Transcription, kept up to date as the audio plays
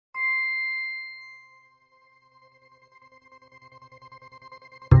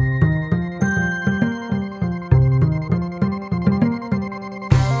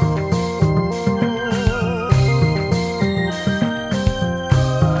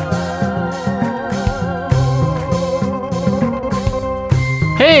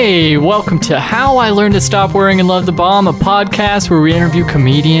Hey, welcome to How I Learned to Stop Worrying and Love the Bomb, a podcast where we interview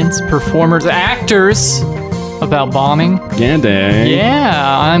comedians, performers, actors about bombing.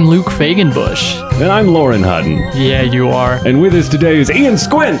 Yeah, I'm Luke Fagenbush. And I'm Lauren Hutton. Yeah, you are. And with us today is Ian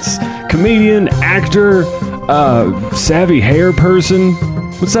Squints, comedian, actor, savvy hair person.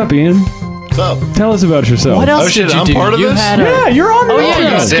 What's up, Ian? What's up? Tell us about yourself. What else did you I'm do? part of You this? had a- Yeah, you're on the Oh yeah, you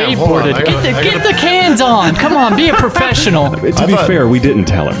God damn, hold on. skateboarded. I gotta- Get the cans on. Come on, be a professional. To be fair, we didn't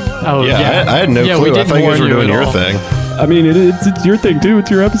tell him. Oh Yeah, I had no Yeah, we clue. I didn't thought you guys warn were doing at your all. thing. I mean, it's your thing, too. It's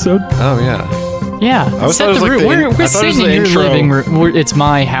your episode. Oh, yeah. Yeah, always set thought it was the like room. the- We're I thought it was sitting the in your intro. living room. It's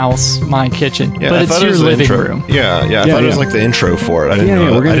my house, my kitchen, Yeah, but I it's thought it your was the living intro. room. Yeah. I Yeah, thought it was yeah. like the intro for it. I didn't Yeah,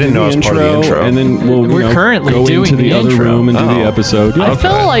 know. we're I going to didn't do know the it was part of the intro. and then we'll We're currently go doing into the the other intro. room and do the Oh. episode. I Yeah.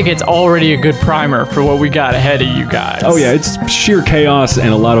 feel like it's already a good primer for what we got ahead of you guys. Oh, yeah, it's sheer chaos and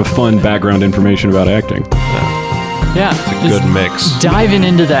a lot of fun background information about acting. Yeah. Good mix. Diving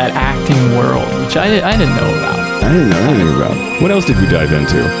into that acting world, which I didn't know about. I didn't know anything about. What else did we dive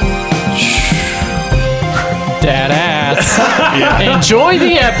into? Dad ass. Enjoy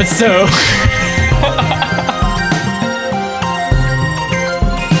the episode.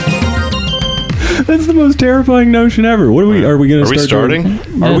 That's the most terrifying notion ever. What are we? Are we going to Are we start?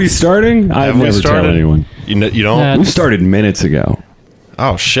 starting? Are we starting? I've Have we never started? tell anyone. You don't? Yeah. We started minutes ago.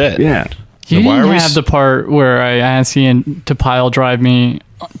 Oh, shit. Yeah. You Then why didn't are we have the part where I asked Ian to pile drive me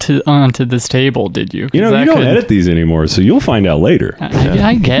onto this table, did you? 'Cause You know, that you don't could- edit these anymore, so you'll find out later.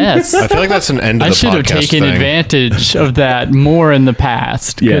 I guess. I feel like that's an end of I the should have podcast taken thing. advantage of that more in the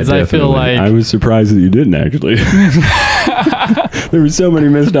past. Yeah, Because I feel definitely. like I was surprised that you didn't actually. There were so many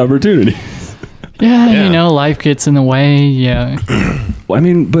missed opportunities. you know, life gets in the way. Yeah. I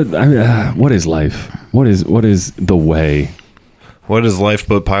mean, but what is life? What is the way? What is life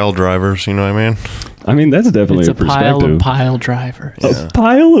but pile drivers? You know what I mean? I mean, that's definitely It's a a pile perspective. of pile drivers. A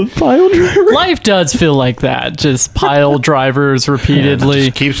pile of pile drivers. Life does feel like that. Just pile drivers repeatedly.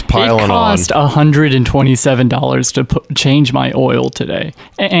 Just keeps piling it cost $127 to change my oil today.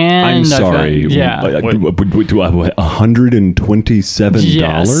 And I'm sorry. yeah. $127.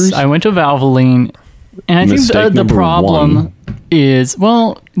 Yes, I went to Valvoline, and I think Mistake the number problem one. is,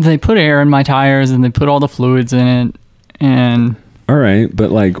 well, they put air in my tires and they put all the fluids in it, and All right,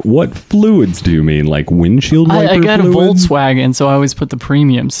 but like, what fluids do you mean? Like windshield wiper I got fluid? a Volkswagen, so I always put the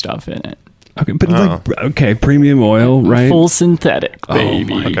premium stuff in it. Okay, but like, premium oil, right? Full synthetic,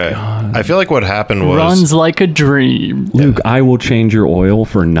 baby. Okay. I feel like what happened was... Runs like a dream. Luke, I will change your oil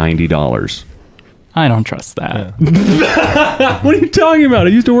for $90. I don't trust that. What are you talking about? I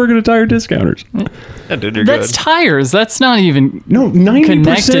used to work at a tire discounters. Yeah, dude, you're That's good. tires. That's not even No, 90%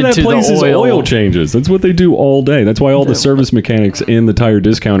 connected of to that place the is oil. oil changes. That's what they do all day. That's why all the service mechanics in the tire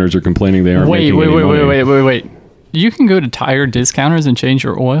discounters are complaining they aren't Wait. making any money. You can go to tire discounters and change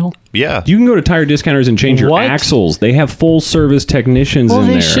your oil? Yeah. You can go to tire discounters and change your What? axles. They have full service technicians Well, in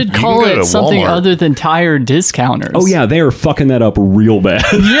they there. should can call go it to something Walmart. other than tire discounters. Oh yeah, they are fucking that up real bad.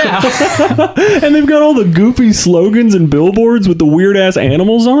 Yeah. And they've got all the goofy slogans and billboards with the weird ass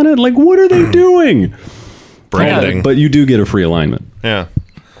animals on it. Like, what are they doing? Branding. But you do get a free alignment. Yeah.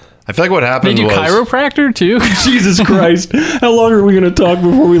 I feel like what They happened do was... chiropractor too? Jesus Christ. How long are we going to talk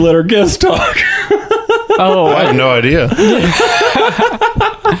before we let our guests talk? Oh, I have no idea.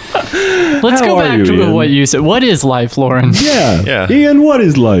 let's How go are back you, to Ian? what you said. What is life, Lauren? Yeah. Yeah. Ian, what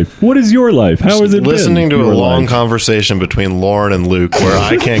is life? What is your life? How has it Listening been? to a Your long life? conversation between Lauren and Luke where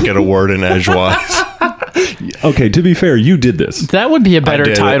I can't get a word in edgewise. Okay, to be fair, you did this. That would be a better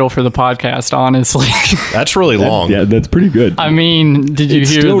did it. title for the podcast, honestly. That's really long. Yeah, that's pretty good. I mean, did you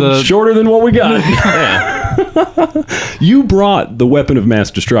it's hear still the... shorter than what we got. Yeah. You brought the weapon of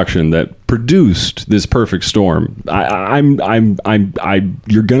mass destruction that produced this perfect storm. You're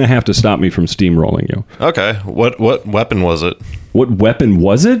gonna have to stop me from steamrolling you. Okay. What weapon was it? What weapon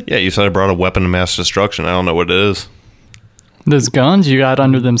was it? Yeah, you said I brought a weapon of mass destruction. I don't know what it is. Those guns you got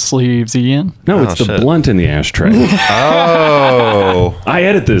under them sleeves, Ian? No, it's the shit. blunt in the ashtray. Oh. I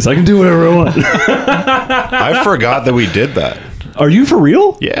edit this. I can do whatever I want. I forgot that we did that. Are you for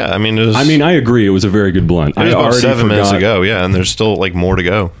real? Yeah, I mean, it was... I agree. It was a very good blunt. it was I about already 7 minutes forgot- ago, yeah, and there's still, like, more to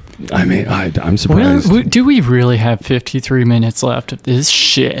go. I mean, I'm Well, surprised. do we really have 53 minutes left of this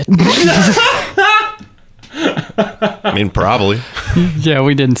shit? I mean, probably. Yeah,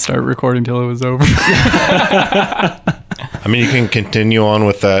 we didn't start recording till it was over. I mean, you can continue on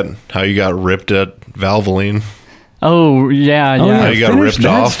with that, how you got ripped at Valvoline. Oh yeah, Oh, yeah. you got finish ripped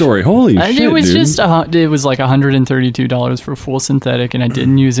that off. story. Holy shit, It was dude. just it was like $132 for full synthetic, and I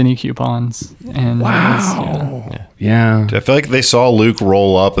didn't use any coupons. And Yeah. I feel like they saw Luke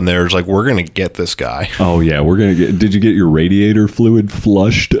roll up and they're just like, we're going to get this guy. Oh, yeah. We're going to get... Did you get your radiator fluid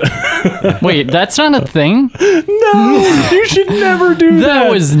flushed? wait, that's not a thing. No, you should never do that.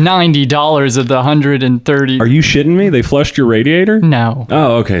 That was $90 of the 130. Are you shitting me? They flushed your radiator? No,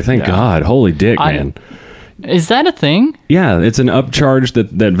 Oh, okay. Thank God. Holy dick, man. is that a thing? Yeah, it's an upcharge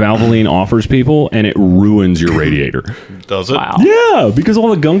that Valvoline offers people, and it ruins your radiator. Does it? Wow. Yeah, because all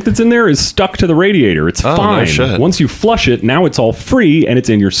the gunk that's in there is stuck to the radiator. It's Oh, no fine. shit. Once you flush it, now it's all free, and it's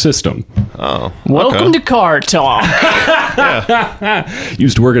in your system. Oh. Welcome okay. to Car Talk.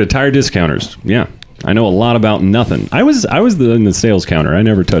 Used to work at a tire discounters. Yeah. I know a lot about nothing. I was in the sales counter. I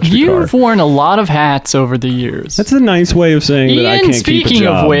never touched a car. You've worn a lot of hats over the years. That's a nice way of saying that I Ian, can't keep a speaking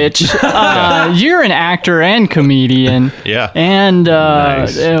job. of which, you're an actor and comedian. Yeah. And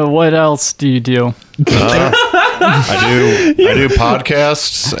Nice. what else do you do? I do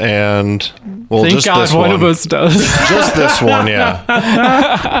podcasts and, well, Thank just God this one of us does. Just this one, yeah.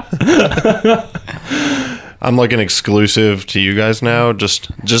 I'm like an exclusive to you guys now. Just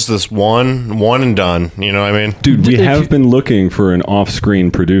this one and done. You know what I mean? Dude, we If have you- been looking for an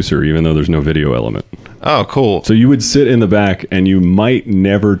off-screen producer, even though there's no video element. Oh, cool. So you would sit in the back, and you might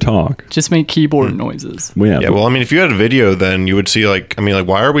never talk. Just make keyboard noises. Yeah, well, I mean, if you had a video, then you would see, like,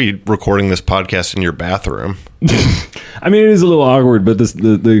 why are we recording this podcast in your bathroom? I mean, it is a little awkward, but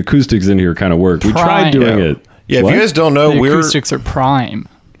the acoustics in here kind of work. We tried Prime. doing Yeah. it. Yeah, What? if you guys don't know, The we're acoustics are prime.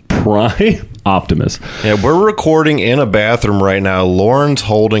 Prime Optimus. we're recording in a bathroom right now. Lauren's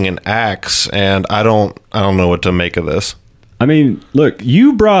holding an axe, and I don't know what to make of this. I mean, look,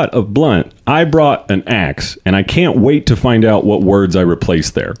 you brought a blunt. I brought an axe, and I can't wait to find out what words I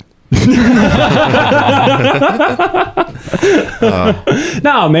replaced there.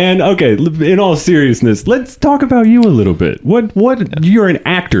 Nah, man. Okay, in all seriousness, let's talk about you a little bit. What? You're an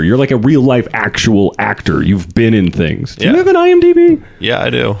actor. You're like a real life actual actor. You've been in things. Do you Yeah. have an IMDb? Yeah, I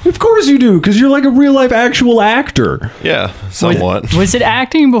do. Of course you do, because you're like a real life actual actor. Yeah, somewhat. Was it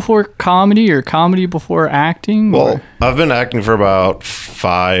acting before comedy or comedy before acting? Well, or- I've been acting for about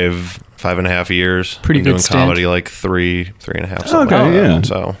five and a half years. Pretty Been good doing stint. comedy like three and a half. Something Okay, like that. yeah.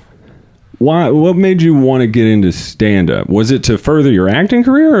 So Why? What made you want to get into stand-up? Was it to further your acting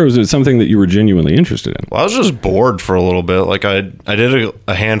career, or was it something that you were genuinely interested in? well, I was just bored for a little bit. Like I did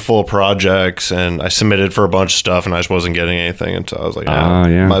a handful of projects and I submitted for a bunch of stuff and I just wasn't getting anything. And so I was like,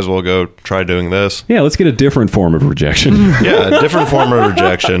 yeah. might as well go try doing this. Yeah, let's get a different form of rejection. Yeah, a different form of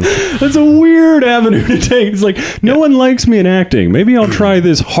rejection. That's a weird avenue to take. It's like, no one likes me in acting. Maybe I'll try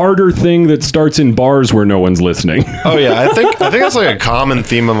this harder thing that starts in bars where no one's listening. Oh yeah, I think that's like a common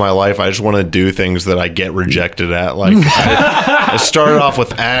theme of my life. I just want to do things that I get rejected at. Like I started off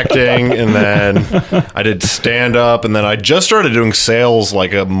with acting, and then I did stand up, and then I just started doing sales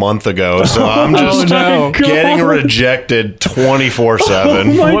like a month ago. So I'm just no. getting rejected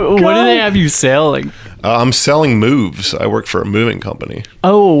 24/7. What do they have you selling? I'm selling moves. I work for a moving company.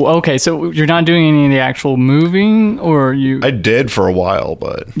 Oh, okay. So you're not doing any of the actual moving, or you? I did for a while,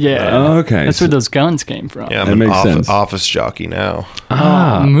 but yeah. Okay, That's where those guns came from. yeah, I'm That an makes sense. office jockey now.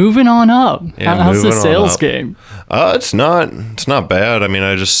 Moving on up. Yeah, How's the moving on sales up. game? It's not bad. I mean,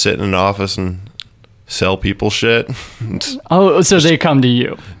 I just sit in an office and sell people shit. Oh, so they come to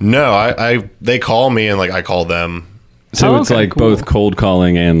you. No, they call me and like I call them. So Oh, it's okay, like cool. both cold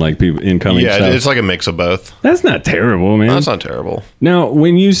calling and like people incoming Yeah, stuff. it's like a mix of both. That's not terrible, man. That's not terrible. Now,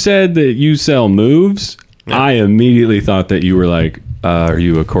 when you said that you sell moves, I immediately thought that you were like, are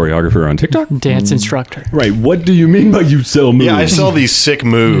you a choreographer on TikTok? Dance instructor. Right. What do you mean by you sell moves? Yeah, I sell these sick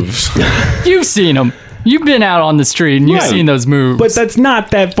moves. You've seen them. You've been out on the street and you've Right. seen those moves. But that's not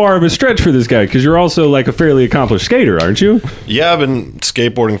that far of a stretch for this guy, because you're also like a fairly accomplished skater, aren't you? Yeah, I've been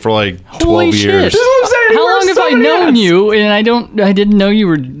skateboarding for like 12 Holy years. shit! This is what I'm saying. He How wears long have so I many known hats. you? And I didn't know you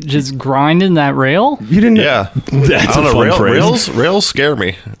were just grinding that rail. You didn't. Yeah. That's I a don't know. fun phrase. Rails scare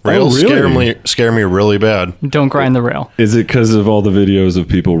me. Rails really? scare me really bad. Don't grind the rail. Is it because of all the videos of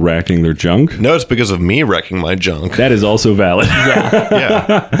people racking their junk? No, it's because of me wrecking my junk. That is also valid.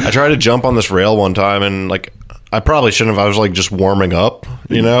 Yeah. I tried to jump on this rail one time and like I probably shouldn't have. I was like just warming up,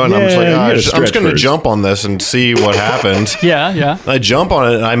 you know, and I'm just like, Yeah, you "Ah, gotta I'm just stretch going to first." jump on this and see what happens. Yeah. I jump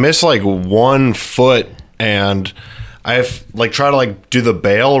on it and I miss like 1 foot and I like try to like do the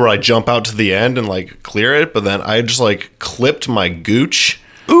bail where I jump out to the end and like clear it, but then I just like clipped my gooch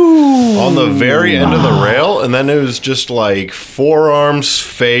on the very end of the rail, and then it was just like forearms,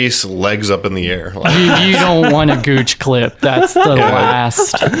 face, legs up in the air. Like, You don't want a gooch clip. That's the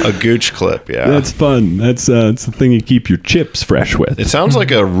last. a gooch clip, yeah. That's fun. That's the thing you keep your chips fresh with. It sounds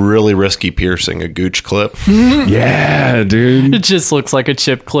like a really risky piercing, a gooch clip. Yeah, dude. It just looks like a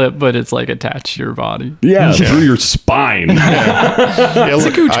chip clip, but it's like attached to your body. Yeah, through your spine. Yeah,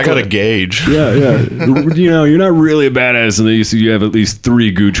 look, I got a gauge. Yeah. You know, you're not really a badass unless you have at least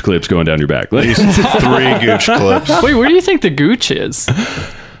 3 gooch clips going down your back. Like, 3 gooch clips. Wait, where do you think the gooch is?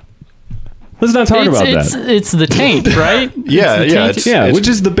 let's not talk about that. It's the taint, right? Yeah, Yeah, which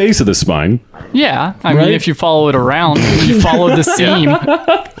is the base of the spine. Yeah, I Right? mean, if you follow it around, you follow the seam.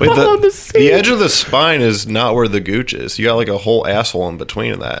 Wait, the edge of the spine is not where the gooch is. You got like a whole asshole in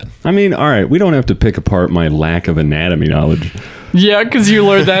between of that. I mean, all right, we don't have to pick apart my lack of anatomy knowledge. Yeah, because you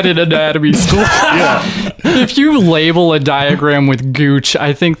learned that in anatomy school. Yeah. If you label a diagram with gooch,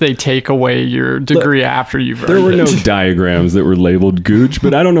 I think they take away your degree after you've earned There were no it. diagrams that were labeled gooch,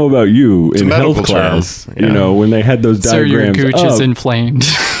 but I don't know about you in a health medical class. term. You Yeah. know, when they had those So your diagrams. gooch is up. inflamed.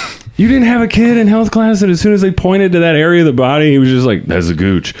 You didn't have a kid in health class that as soon as they pointed to that area of the body, he was just like, "That's a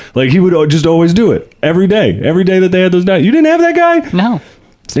gooch." Like he would just always do it every day that they had those diagrams. You didn't have that guy? No.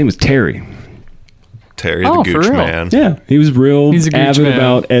 His name was Terry. Terry Oh, the for gooch real? man. Yeah, he was real He's a gooch avid man.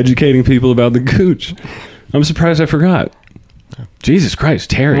 about educating people about the gooch. I'm surprised I forgot. Jesus Christ,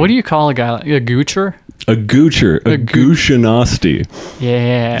 Terry. What do you call a guy? A goocher? A goocher, a goochinosty.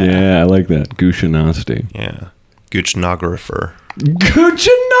 Yeah. Yeah, I like that. Goochinosty. Yeah. Goochonographer.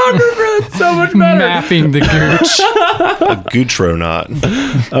 Goochonographer, that's so much better. Mapping the gooch. A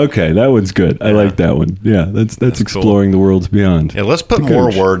goochronaut. Okay, that one's good. I like that one. Yeah, that's exploring the worlds beyond. Yeah, let's put more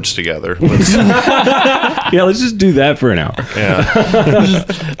gooch. words together. Let's, Yeah, let's just do that for an hour. yeah.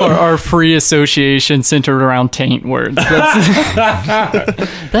 our free association centered around taint words. That's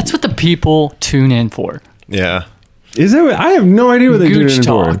what the people tune in for. Yeah. Is that? I have no idea what they do Gooch in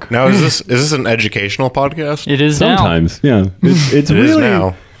for. talk. Now, is this an educational podcast? It is now. Sometimes, yeah. It's It is really.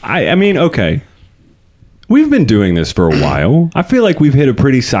 now. I mean, okay. We've been doing this for a while. I feel like we've hit a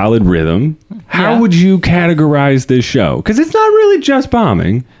pretty solid rhythm. How Yeah. would you categorize this show? Because it's not really just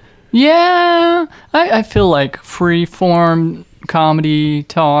bombing. Yeah, I feel like free form comedy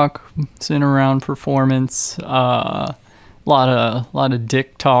talk, centered around performance. Lot of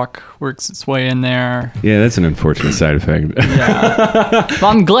dick talk works its way in there. Yeah, that's an unfortunate side effect. But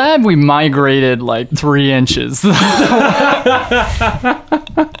I'm glad we migrated like 3 inches.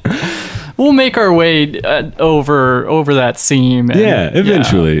 We'll make our way over that seam. And, Yeah,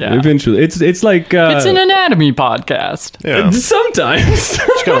 eventually. yeah. Eventually. It's like It's an anatomy podcast. Yeah. sometimes.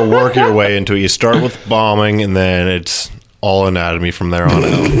 Just gotta work your way into it. You start with bombing, and then it's all anatomy from there on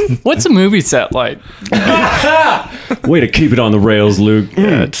out. What's a movie set like? Way to keep it on the rails, Luke.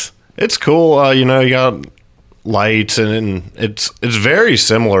 Yeah, it's cool. You know, you got lights, and it's very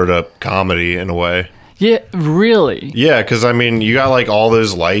similar to comedy in a way. Yeah, really. Yeah, because I mean, you got like all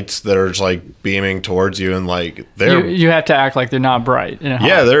those lights that are just like beaming towards you, and like they're You have to act like they're not bright. And hot.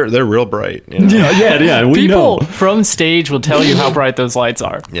 yeah, they're real bright. You know? Yeah, we People know. from stage will tell you how bright those lights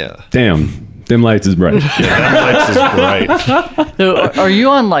are. Yeah, Damn. Them lights is bright. that lights is bright. So are you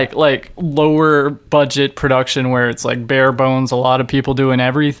on like lower budget production where it's like bare bones, a lot of people doing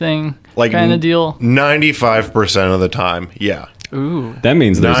everything, Like kind of deal? 95% of the time, yeah. Ooh, That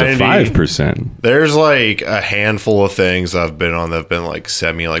means there's 90. a 5%. There's like a handful of things I've been on that've been like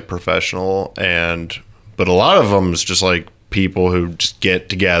semi like professional, but a lot of them is just like people who just get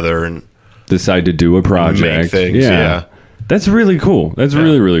together and Decide to do a project. make things. Yeah. That's really cool. That's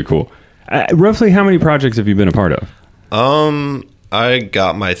really, really cool. Roughly how many projects have you been a part of? I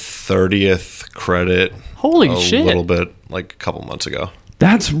got my 30th credit holy a shit! little bit like a couple months ago.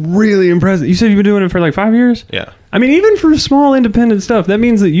 That's really impressive. You said you've been doing it for like 5 years? Yeah. I mean, even for small independent stuff, that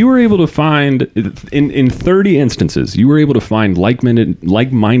means that you were able to find, in 30 instances, you were able to find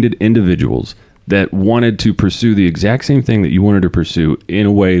like-minded individuals that wanted to pursue the exact same thing that you wanted to pursue in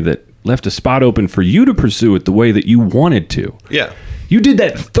a way that left a spot open for you to pursue it the way that you wanted to. Yeah. You did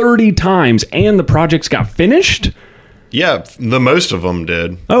that 30 times and the projects got finished? Yeah, the most of them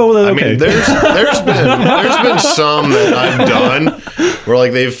did. Oh, well, I okay. mean, there's been some that I've done where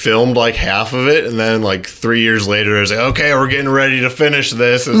like they've filmed like half of it, and then like 3 years later, it's like, okay, we're getting ready to finish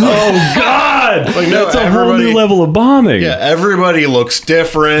this. It's like, Oh, God! Like, no, That's a whole new everybody- level of bombing. yeah, everybody looks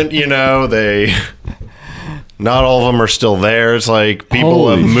different. You know, not all of them are still there. It's like people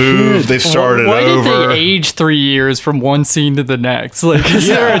Holy have moved. shit. They've started Why over. did they age 3 years from one scene to the next? Like, is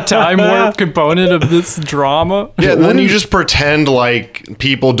there a time warp component of this drama? Yeah, and then you just pretend like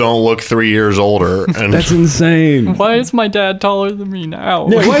people don't look 3 years older. And That's insane. Why is my dad taller than me now?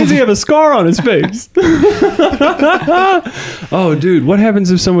 Yeah, why does he have a scar on his face? Oh, dude, what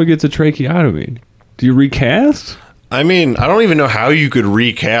happens if someone gets a tracheotomy? Do you recast? I mean, I don't even know how you could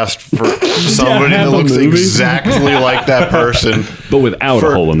recast for somebody have that a looks movie. exactly like that person. But without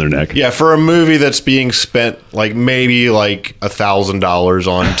a hole in their neck. Yeah, for a movie that's being spent like maybe like $1,000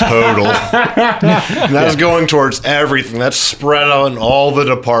 on total. And that's going towards everything. That's spread out in all the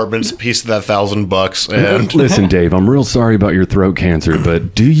departments, a piece of that $1,000. And Listen, Dave, I'm real sorry about your throat cancer,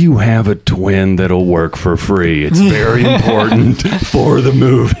 but do you have a twin that'll work for free? It's very important for the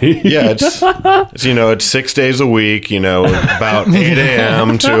movie. yeah, it's it's 6 days a week, about 8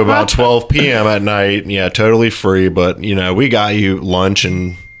 a.m. to about 12 p.m. at night. Yeah, totally free, but we got you lunch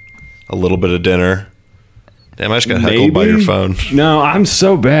and a little bit of dinner. Damn, I just got heckled by your phone. No, I'm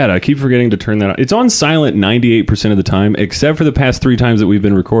so bad. I keep forgetting to turn that on. It's on silent 98% of the time, except for the past 3 times that we've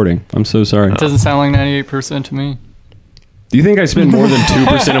been recording. I'm so sorry. It doesn't sound like 98% to me. Do you think I spend more than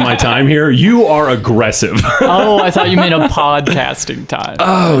 2% of my time here? You are aggressive. Oh, I thought you meant a podcasting time.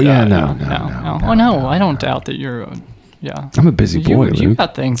 Oh, yeah, no. Oh, no, I don't doubt that you're yeah. I'm a busy boy, You Luke.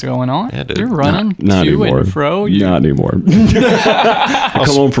 got things going on. Yeah, dude. You're running Not to anymore. and fro. Not anymore. I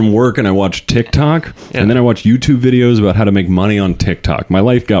come home from work and I watch TikTok, and then I watch YouTube videos about how to make money on TikTok. My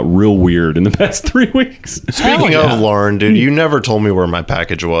life got real weird in the past 3 weeks. Speaking of Lauren, dude, you never told me where my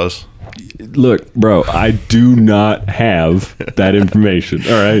package was. Look, bro, I do not have that information,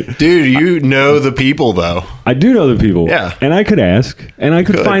 all right? Dude, you know the people, though. I do know the people. Yeah. And I could ask, and I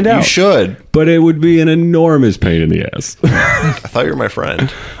could Good. find out. You should. But it would be an enormous pain in the ass. I thought you were my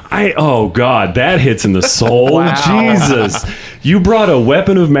friend. Oh, God, that hits in the soul. Wow. Jesus. You brought a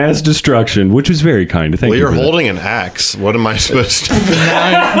weapon of mass destruction, which was very kind. Thank Well, you. you're for that. holding an axe. What am I supposed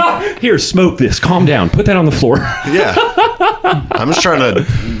to Here, smoke this. Calm down. Put that on the floor. Yeah. I'm just trying to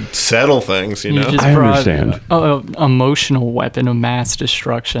settle things, You just I brought understand. an emotional weapon of mass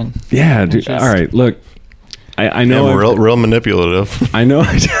destruction. Yeah, dude. Just- All right, look. I know. I'm real manipulative. I know.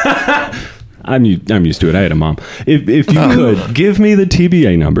 I'm used to it. I had a mom. If you could give me the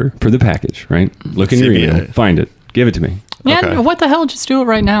TBA number for the package, right? Look in your TBA. email, find it, give it to me. Yeah, Okay. what the hell? Just do it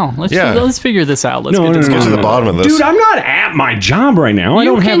right now. Yeah. Let's figure this out. Let's No, get no, this no, Get going. to the bottom of this. Dude, I'm not at my job right now. I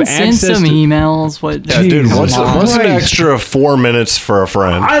You don't can have send access some to. emails. What? Yeah, dude, Jesus what's an Christ. extra 4 minutes for a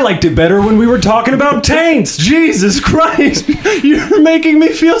friend? I liked it better when we were talking about taints. Jesus Christ, you're making me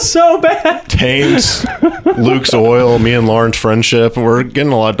feel so bad. Taints, Luke's oil, me and Lauren's friendship. We're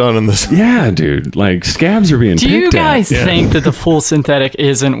getting a lot done in this. Yeah, dude. Like scabs are being Do picked you guys at. think that the full synthetic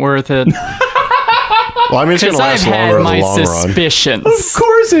isn't worth it? Well, I mean, it's going Because to last I've longer had in the my long run. suspicions. Of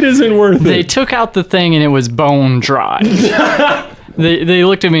course, it isn't worth They it. took out the thing and it was bone dry. they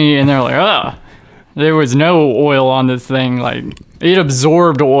looked at me and they're like, "Oh, there was no oil on this thing. Like it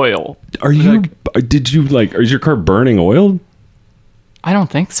absorbed oil." Are you? Did you like? Is your car burning oil? I don't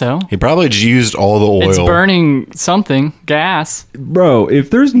think so. He probably just used all the oil. It's burning something, gas. Bro, if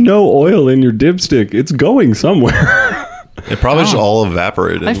there's no oil in your dipstick, it's going somewhere. It probably just all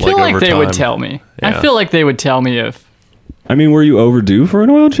evaporated. I feel like over they would time. tell me. Yeah. I feel like they would tell me if. I mean, were you overdue for an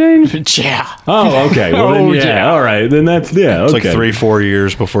oil change? Yeah. Oh, okay. Well, then, Oh, yeah. yeah. All right. Then that's, yeah. It's Okay. like 3-4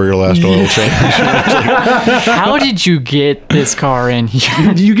 years before your last oil change. How did you get this car in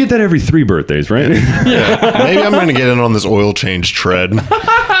here? You get that every 3 birthdays, right? Maybe I'm going to get in on this oil change tread.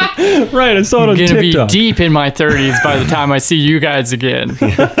 Right. I saw it on I'm gonna TikTok. be deep in my 30s by the time I see you guys again.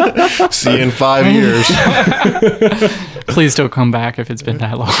 See you in 5 years. Please don't come back if it's been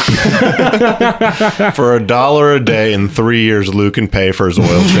that long. For $1 a day in 3 years, Luke can pay for his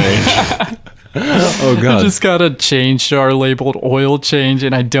oil change. Oh, I God. just got a change jar labeled oil change,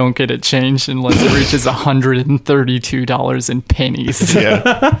 and I don't get it changed unless it reaches $132 in pennies.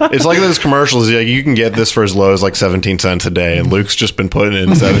 Yeah. It's like those commercials. Like, you can get this for as low as like 17 cents a day, and Luke's just been putting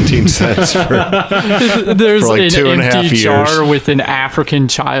in 17 cents for. There's For like an 2.5 empty years. jar with an African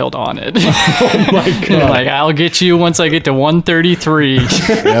child on it. Oh, my And God. like, I'll get you once I get to 133. Yep.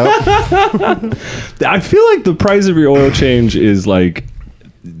 I feel like the price of your oil change is like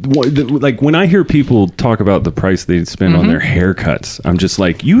when I hear people talk about the price they spend on their haircuts, I'm just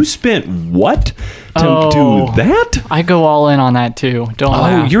like, you spent what to Oh. do that? I go all in on that too. Don't Oh,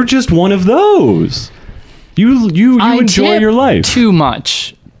 laugh. you're just one of those. You I enjoy tip your life. too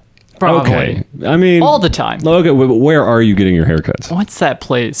much. Probably. Okay. I mean, All the time. Okay, where are you getting your haircuts? What's that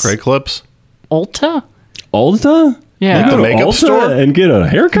place? Great clips. Ulta? Ulta? Yeah. You go The to makeup Ulta store? and get a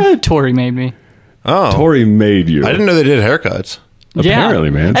haircut? Tori made me. Oh, Tori made you. I didn't know they did haircuts. Apparently,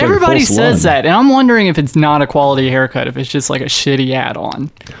 man. It's like a Everybody full salon. says that, and I'm wondering if it's not a quality haircut, if it's just like a shitty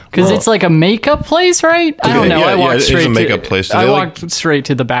add-on. Because Well- it's like a makeup place, right? I don't know. Yeah, I walked it's a straight makeup place. Do I they, like- walked straight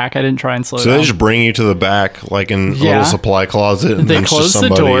to the back. I didn't try and slow So down. they just bring you to the back, like in a Yeah. little supply closet, and They then it's close just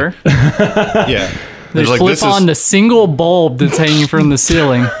the somebody. door. Yeah, They There's like, flip this on is- the single bulb that's hanging from the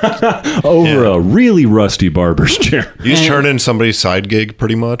ceiling. Over a really rusty barber's chair. You just and- turn in somebody's side gig,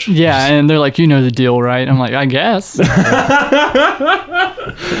 pretty much. Yeah, and they're like, you know the deal, right? I'm like, I guess.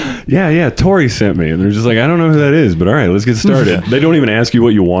 Yeah. Tori sent me, and they're just like, I don't know who that is, but all right, let's get started. They don't even ask you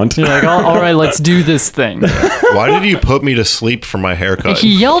what you want. They're like, all right, let's do this thing. Why did you put me to sleep for my haircut?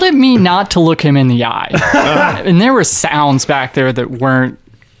 He yelled at me not to look him in the eye. And there were sounds back there that weren't.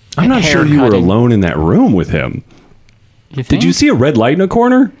 I'm not sure you were haircutting. alone in that room with him. You Did you think? see a red light in a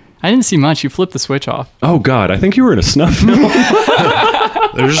corner? I didn't see much. You flipped the switch off. Oh God, I think you were in a snuff film.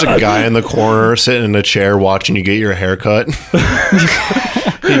 There's just a guy in the corner sitting in a chair watching you get your haircut.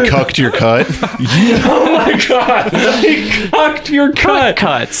 He cucked your cut. Oh my God, he cocked your cut.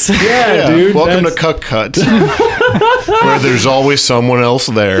 Cuts. Yeah, dude. Welcome that's- to Cuck Cut, where there's always someone else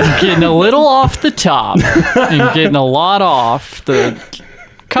there. Getting a little off the top and getting a lot off the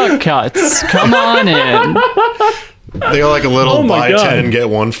cuts. Come on in. They got like a little Oh my buy God. 10 get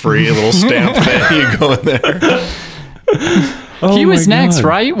one free, a little stamp thing. You go in there. Oh He was my next, God.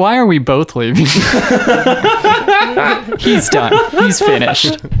 right? Why are we both leaving? He's done. He's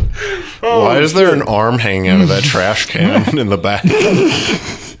finished. Why is there an arm hanging out of that trash can in the back?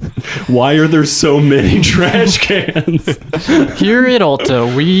 Why are there so many trash cans? Here at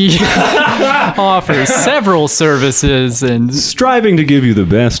Ulta, we offer several services and Striving to give you the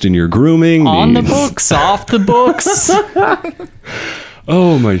best in your grooming on the needs. books, off the books.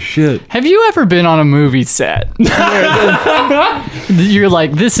 Oh my shit. Have you ever been on a movie set? You're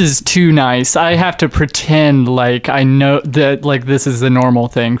like, this is too nice. I have to pretend like I know that like this is the normal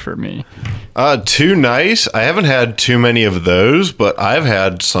thing for me. Too nice. I haven't had too many of those, but I've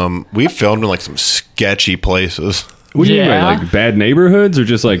had some. We filmed in like some sketchy places. What do you mean by Yeah. like bad neighborhoods or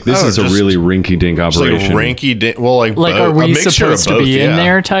just like this Oh, is a just- really rinky-dink It's like operation? ranky. Well, like Like, both, are a we mixture supposed of to both, be in yeah.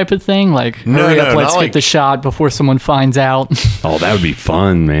 there type of thing? Like, No, hurry no, up, not let's get like- the shot before someone finds out. Oh, that would be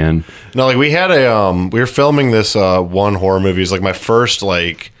fun, man. No, like we had a we were filming this one horror movie. It's like my first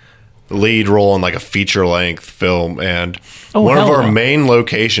like lead role in like a feature length film, and one of hell our no. main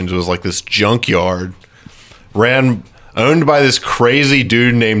locations was like this junkyard owned by this crazy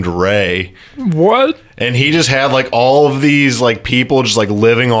dude named Ray. What? And he just had like all of these like people just like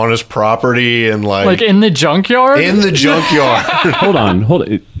living on his property and Like in the junkyard? in the junkyard. Hold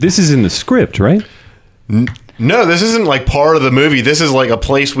on. This is in the script, right? No, this isn't like part of the movie. This is like a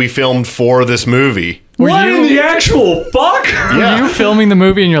place we filmed for this movie. What you- in the actual fuck? Yeah. You filming the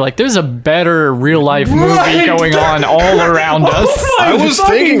movie and you're like, there's a better real life movie Right. going on all around us. Oh my I was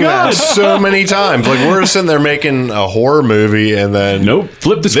fucking thinking God. that so many times. Like we're sitting there making a horror movie, and then Nope.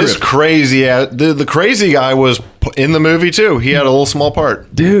 Flip the this script. crazy the crazy guy was in the movie too. He had a little small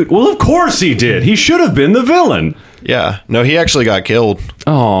part. Dude, well, of course he did. He should have been the villain. Yeah, no, he actually got killed.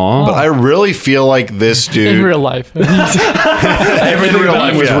 Aww. But I really feel like this dude In real life. Everything real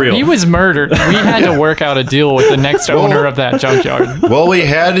life, was yeah. real. He was murdered. We had to work out a deal with the next owner of that junkyard. Well, we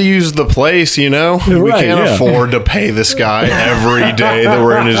had to use the place, you know. We Right, can't yeah. afford to pay this guy every day that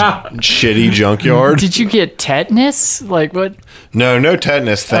we're in his shitty junkyard. Did you get tetanus? Like what? No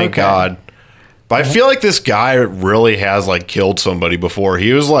tetanus, thank Okay. God. But I feel like this guy really has like killed somebody before.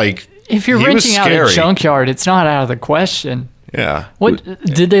 He was like, If you're he was renting out a scary. junkyard, it's not out of the question. Yeah. What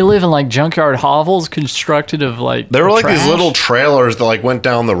did they live in like junkyard hovels constructed of like There were like these trash? little trailers that like went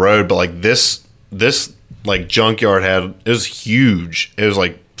down the road, but like this like junkyard it was huge. It was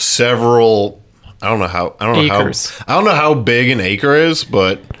like several. I don't know Acres. how big an acre is,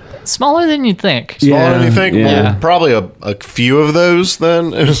 but smaller than you'd think. smaller than you think. Yeah. Well, probably a few of those.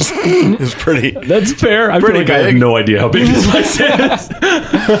 Then it was pretty. That's fair. I feel Pretty like I have big. no idea how big this place is.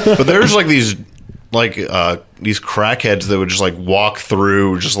 But there's like these crackheads that would just like walk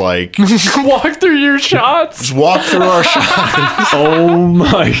through, just like Walk through your shots. just walk through our shop. Oh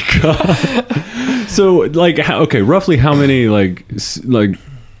my God. So, like, roughly how many, like,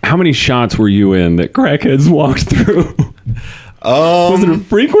 how many shots were you in that crackheads walked through? Was it a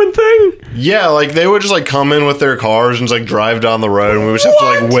frequent thing? Yeah, like they would just like come in with their cars and just like drive down the road, and we would just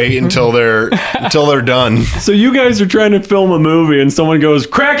have to like wait until they're done. So you guys are trying to film a movie and someone goes,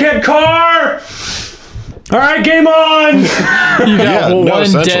 crackhead car! All right, game on! You got Yeah, no, one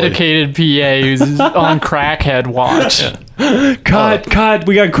essentially. dedicated PA who's on crackhead watch. Cut,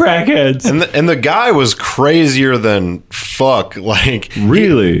 we got crackheads. And the guy was crazier than fuck. Like,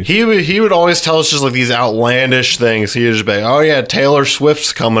 really? He would always tell us just like these outlandish things. He would just be like, oh yeah, Taylor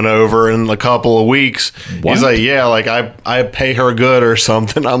Swift's coming over in a couple of weeks. What? He's like, yeah, like I pay her good or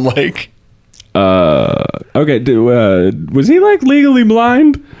something. I'm like, okay, was he like legally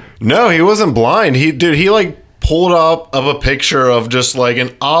blind? No, he wasn't blind. He like pulled up of a picture of just like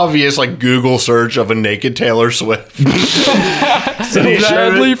an obvious like Google search of a naked Taylor Swift. So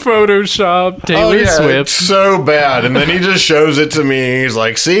badly photoshopped Taylor Swift. It's so bad. And then he just shows it to me. He's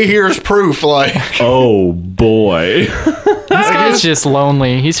like, see, here's proof. Like, oh boy. This guy's just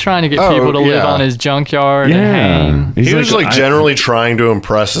lonely. He's trying to get people to live on his junkyard and hang. He was like generally trying to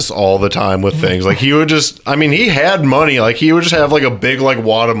impress us all the time with things. Like he would just, I mean, he had money. Like he would just have like a big like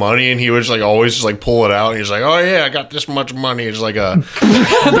wad of money and he would just like always just like pull it out. And he's like, oh yeah, I got this much money. It's like a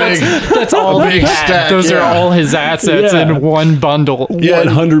big, that's all big stack. Those are all his assets in one bundle. Yeah,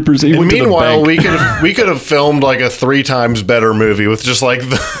 100%. And meanwhile, we could have filmed like a 3 times better movie with just like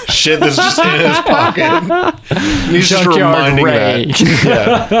the shit that's just in his pocket. And he's just reminding Ray.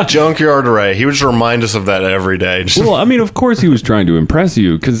 that. Yeah, Junkyard Ray. He would just remind us of that every day. Well, I mean, of course he was trying to impress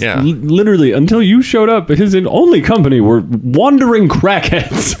you because literally until you showed up, his only company were wandering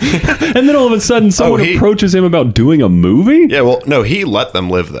crackheads. And then all of a sudden someone approaches him about doing a movie? Yeah, well, no, he let them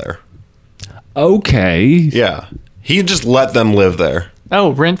live there. Okay. Yeah. He just let them live there.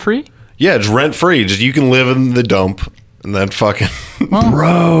 Oh, rent-free? Yeah, it's rent-free. Just you can live in the dump and then fucking...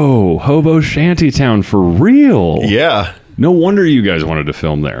 Bro, hobo shantytown for real. Yeah. No wonder you guys wanted to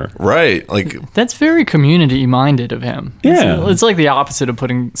film there. Right. Like that's very community-minded of him. Yeah. It's like the opposite of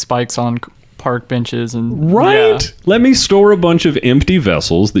putting spikes on park benches and... Right. Yeah. Let me store a bunch of empty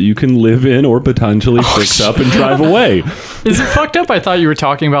vessels that you can live in or potentially fix up and drive away. Is it fucked up? I thought you were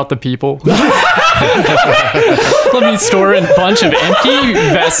talking about the people. Let me store a bunch of empty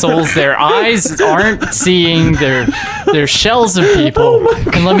vessels. Their eyes aren't seeing. They're shells of people.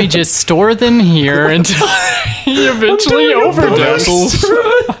 And let me just store them here until he eventually overdoses.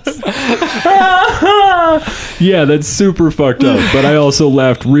 Yeah, that's super fucked up. But I also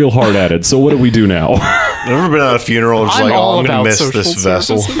laughed real hard at it. So what do we do now? I've never been at a funeral and just like, oh, I'm going to miss this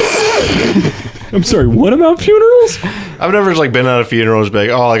vessel. I'm sorry, what about funerals? I've never just like been at a funeral and just be like,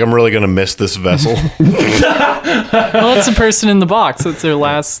 oh, like I'm really going to miss this vessel. Well, it's a person in the box. That's their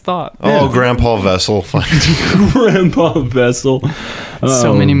last thought. Oh, yeah. Grandpa Vessel. Grandpa Vessel.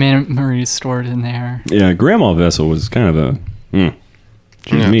 So many memories stored in there. Yeah, Grandma Vessel was kind of a...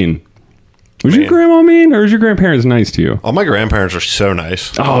 She was mean. Was your grandma mean, or was your grandparents nice to you? All my grandparents are so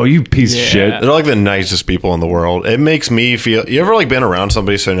nice. Oh, you piece of shit. They're like the nicest people in the world. It makes me feel... You ever like been around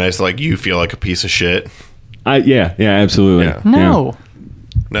somebody so nice that like you feel like a piece of shit? Yeah, absolutely. Yeah. No.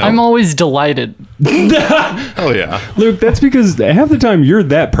 I'm always delighted. Oh, yeah. Luke, that's because half the time you're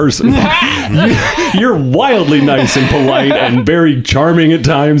that person. You're wildly nice and polite and very charming at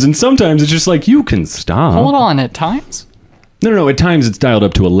times, and sometimes it's just like, you can stop. Hold on, at times? No. At times it's dialed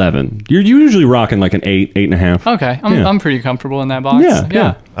up to 11. You're usually rocking like an 8, 8.5. Okay, I'm pretty comfortable in that box.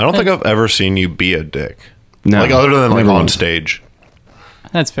 Yeah. I don't think I've ever seen you be a dick. No. Like other than like on stage.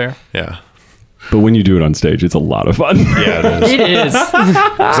 That's fair. Yeah. But when you do it on stage, it's a lot of fun. Yeah, it is. It is. It's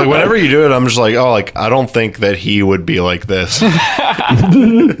like whenever you do it, I'm just like, oh, like I don't think that he would be like this.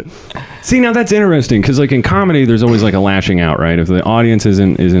 See, now that's interesting because like in comedy, there's always like a lashing out, right? If the audience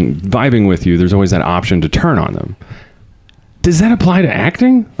isn't vibing with you, there's always that option to turn on them. Does that apply to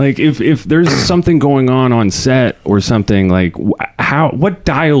acting? Like if there's something going on set or something, like what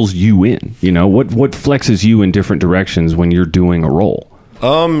dials you in? You know, what flexes you in different directions when you're doing a role?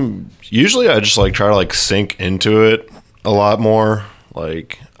 Usually I just like try to like sink into it a lot more.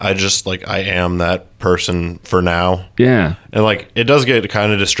 Like I am that person for now. Yeah. And like it does get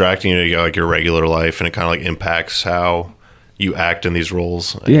kind of distracting to go like your regular life, and it kind of like impacts how you act in these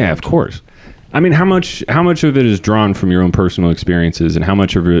roles. Yeah, of course. I mean, how much of it is drawn from your own personal experiences, and how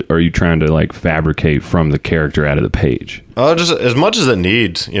much of it are you trying to like fabricate from the character out of the page? Just as much as it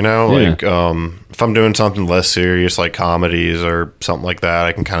needs, you know. Yeah. Like, if I'm doing something less serious, like comedies or something like that,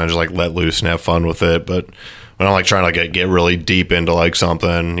 I can kind of just like let loose and have fun with it. But when I'm like trying to get really deep into like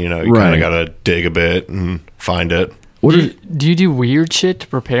something, you know, you kind of got to dig a bit and find it. Do you do weird shit to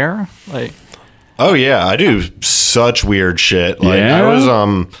prepare? Like, oh yeah, I do such weird shit. Like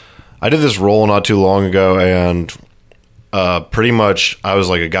I did this role not too long ago, and pretty much I was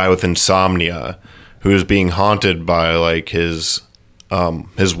like a guy with insomnia who was being haunted by like his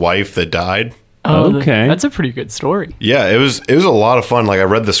wife that died. Oh, okay. That's a pretty good story. Yeah, it was a lot of fun. Like I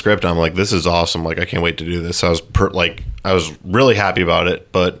read the script, and I'm like, this is awesome. Like I can't wait to do this. I was really happy about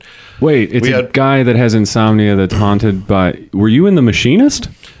it, but Wait, it's a guy that has insomnia that's haunted by... Were you in The Machinist?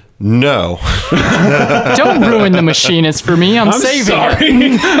 No. Don't ruin The Machinist for me. I'm saving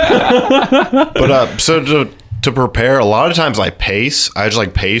it. But so to prepare, a lot of times I pace. I just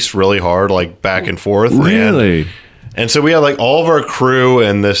like pace really hard, like back and forth. Really? And so we had like all of our crew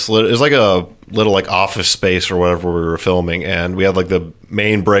in this. It was like a little like office space or whatever we were filming, and we had like the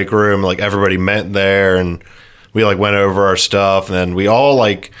main break room. Like everybody met there, and we like went over our stuff. And then we all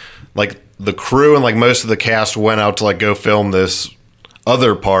like the crew and like most of the cast went out to like go film this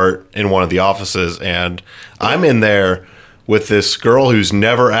other part in one of the offices, and I'm in there with this girl who's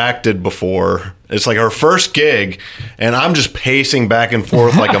never acted before. It's like her first gig, and I'm just pacing back and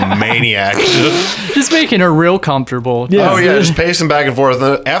forth like a maniac. Just making her real comfortable. Yeah. Oh yeah, just pacing back and forth.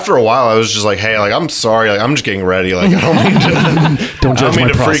 And after a while, I was just like, "Hey, like I'm sorry, like I'm just getting ready. Like I don't mean to, don't judge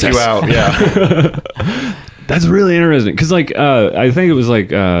my process. Freak you out." Yeah. That's really interesting because, like, I think it was like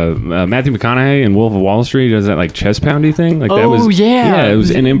Matthew McConaughey in Wolf of Wall Street does that like chest poundy thing. Like that was it was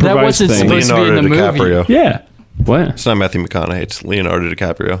an improvised that wasn't thing. Supposed Leonardo to be in the DiCaprio. movie. Yeah. What? It's not Matthew McConaughey. It's Leonardo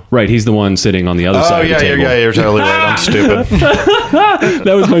DiCaprio. Right, he's the one sitting on the other side of the table. Yeah, you're totally right. I'm stupid.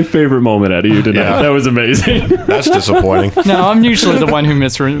 That was my favorite moment out of you tonight. Yeah. That was amazing. That's disappointing. No, I'm usually the one who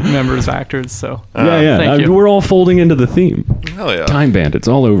misremembers actors. So Thank you. We're all folding into the theme. Hell yeah. Time Bandits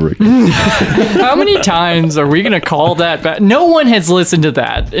all over again. How many times are we going to call that back? No one has listened to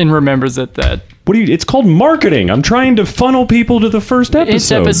that and remembers it. It's called marketing. I'm trying to funnel people to the first episode. It's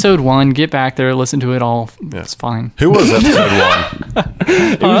episode 1. Get back there, listen to it all. Yeah. It's fine. Who was episode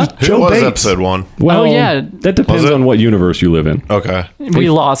 1? Who was episode 1? Well, that depends on what universe you live in. Okay. We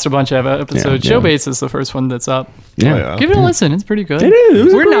lost a bunch of episodes. Joe Bates is the first one that's up. Yeah. Oh, yeah. Give it a listen. It's pretty good. It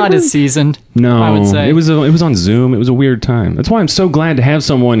is. We're not as seasoned. No, I would say. it was on Zoom. It was a weird time. That's why I'm so glad to have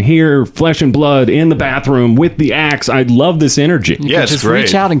someone here, flesh and blood, in the bathroom with the axe. I love this energy. Yeah, it's just great.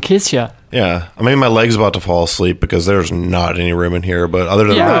 Reach out and kiss you. Yeah. I mean, my leg's about to fall asleep because there's not any room in here. But other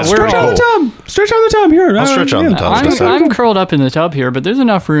than that, stretch on the tub. Stretch on the tub here. I'll stretch on the tub. I'm curled up in the tub here, but there's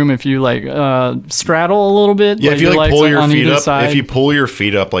enough room if you like straddle a little bit. Yeah, if you like pull your feet up, side. if you pull your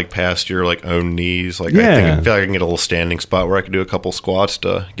feet up like past your like own knees, like I feel like I can get a little standing spot where I can do a couple squats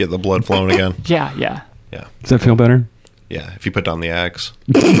to get the blood flowing again. Yeah. Does that feel better? Yeah, if you put down the axe.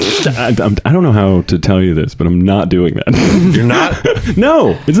 I don't know how to tell you this, but I'm not doing that. You're not?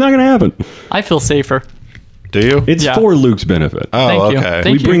 No, it's not going to happen. I feel safer. Do you? It's for Luke's benefit. Oh, Thank you. okay.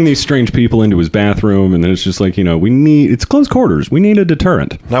 Thank we bring these strange people into his bathroom, and then it's just like, it's close quarters. We need a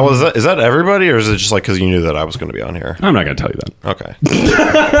deterrent. Now, is that everybody, or is it just like because you knew that I was going to be on here? I'm not going to tell you that. Okay.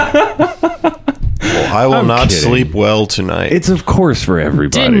 Well, I will not sleep well tonight. It's of course for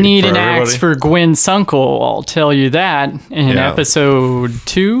everybody. Didn't need an axe for Gwen Sunkel, I'll tell you that. In episode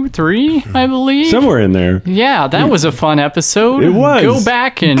 2, 3, I believe. Somewhere in there. Yeah, that was a fun episode. It was. Go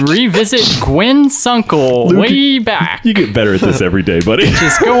back and revisit Gwen Sunkel way back. You get better at this every day, buddy.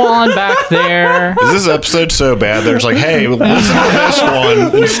 Just go on back there. Is this episode so bad? There's like, hey, listen to this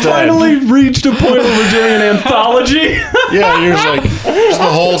one We instead. finally reached a point where we're doing an anthology. Yeah, you're just like, just the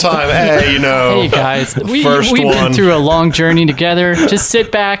whole time, hey, Hey guys, we've been one. through a long journey together. Just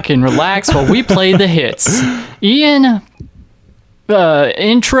sit back and relax while we play the hits. Ian,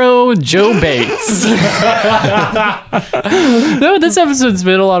 intro, Joe Bates. No, this episode's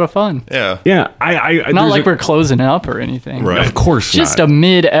been a lot of fun. Yeah. Yeah, I Not like we're closing up or anything. Right. Of course Just not. a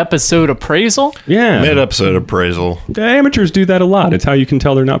mid-episode appraisal. Yeah. Mid-episode appraisal. The amateurs do that a lot. It's how you can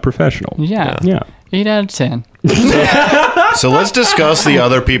tell they're not professional. Yeah. Yeah. 8 out of 10. So let's discuss the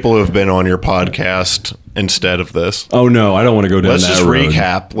other people who have been on your podcast instead of this. Oh no, I don't want to go down Let's that just road.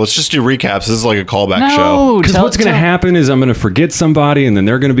 recap. Let's just do recaps. This is like a callback No, show. Because what's going to happen is I'm going to forget somebody, and then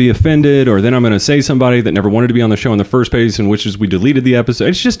they're going to be offended, or then I'm going to say somebody that never wanted to be on the show in the first place, and which is we deleted the episode.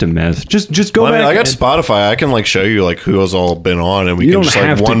 It's just a mess. Just go Well, I back. mean, I got Spotify. I can like show you like who has all been on, and we You can don't just like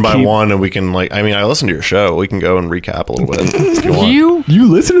have to one by keep- one, and we can like. I mean, I listened to your show. We can go and recap a little bit if you want. You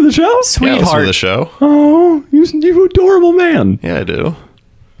listen to the show? Yeah, I listen to Sweetheart. the show. Oh, you adorable man. Yeah, I do.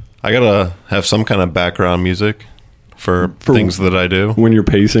 I gotta have some kind of background music for things that I do. When you're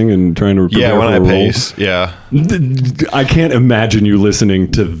pacing and trying to prepare Yeah, when for I a role. pace. Yeah. I can't imagine you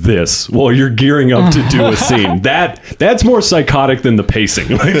listening to this while you're gearing up to do a scene. That's more psychotic than the pacing.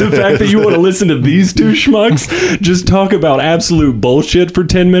 Like the fact that you want to listen to these two schmucks just talk about absolute bullshit for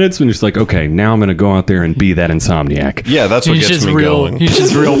 10 minutes and you're just like, okay, now I'm going to go out there and be that insomniac. Yeah, that's what gets me going. He's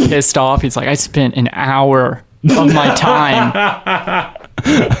just real pissed off. He's like, I spent an hour of my time.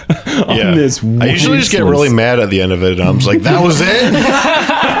 Yeah. This I usually just get really mad at the end of it, and I'm just like, that was it?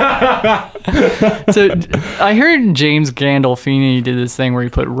 So I heard James Gandolfini did this thing where he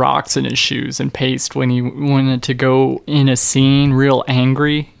put rocks in his shoes and paste when he wanted to go in a scene real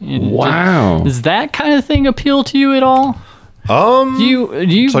angry. Wow. Does that kind of thing appeal to you at all? Do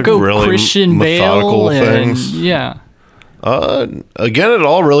you like go really Christian methodical Bale things. Yeah. Again, it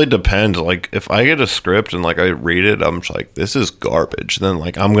all really depends. Like, if I get a script and like I read it, I'm just like, this is garbage. Then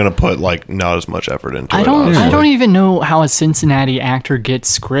like I'm gonna put like not as much effort into it. I honestly. don't even know how a Cincinnati actor gets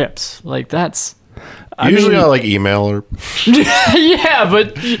scripts. Like that's Usually I like email or yeah,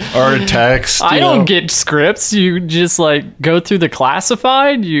 but or a text. I you don't know? get scripts. You just like go through the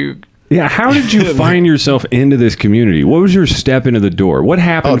classified. Yeah, how did you find yourself into this community? What was your step into the door? What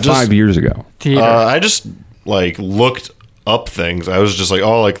happened 5 years ago? Theater. I just like looked up things. I was just like,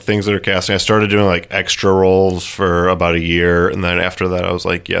 oh, like things that are casting. I started doing like extra roles for about a year, and then after that, I was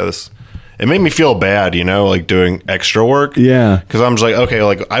like, yeah, this. It made me feel bad, you know, like doing extra work. Yeah, because I'm just like, okay,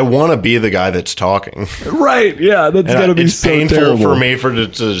 like I want to be the guy that's talking. right. Yeah, that's gotta be it's so painful terrible for me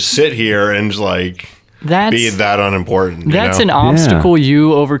to sit here and just like. Be that unimportant. That's an obstacle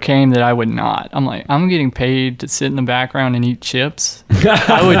you overcame that I would not. I'm like, I'm getting paid to sit in the background and eat chips.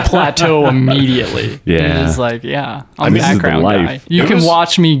 I would plateau immediately. Yeah. It's like, yeah, I I'm mean, a background guy. You can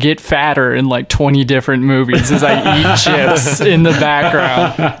watch me get fatter in like 20 different movies as I eat chips in the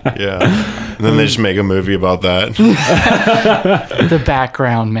background. Yeah. And then they just make a movie about that. The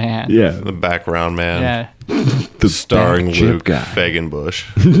background man. Yeah. The background man. Yeah. Starring Luke guy. Fagenbush.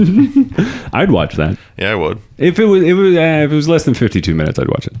 I'd watch that. Yeah, I would. If it was less than 52 minutes, I'd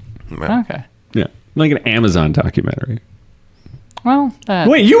watch it. Okay. Yeah. Like an Amazon documentary. Well,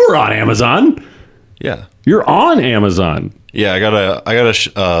 Wait, you were on Amazon? Yeah. You're on Amazon. Yeah, I got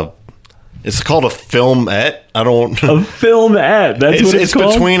a it's called a filmette. I don't A filmette. That's what it's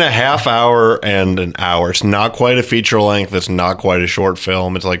called? between a half hour and an hour. It's not quite a feature length. It's not quite a short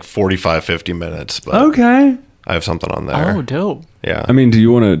film. It's like 45, 50 minutes. But Okay. I have something on there. oh, dope. Yeah. I mean, do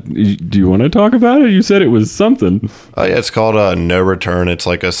you want to talk about it? You said it was something. Yeah, it's called No Return. It's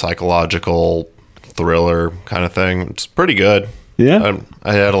like a psychological thriller kind of thing. It's pretty good. Yeah.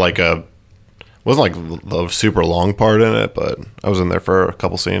 I had like wasn't like the super long part in it, but I was in there for a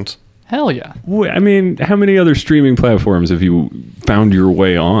couple scenes. Hell yeah. I mean, how many other streaming platforms have you found your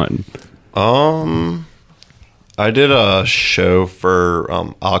way on? I did a show for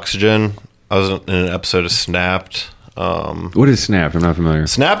Oxygen. I was in an episode of Snapped. What is Snapped? I'm not familiar.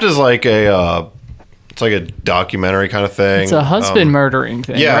 Snapped is like it's like a documentary kind of thing. It's a husband murdering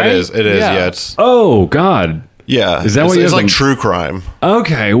thing. Yeah, right? it is. It is. Yeah, it's Oh, God. yeah. Is that what you it's have like them- true crime.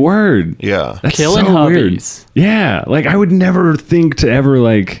 Okay, word. Yeah. That's Killing so weird. hubbies. Yeah, like I would never think to ever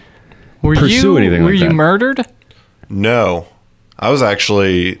like pursue anything Were like you that. murdered? No, I was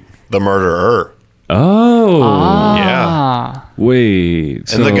actually the murderer. Oh. Yeah. Wait.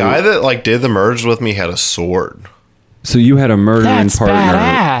 So, And the guy that like did the murders with me had a sword. So you had a murdering That's partner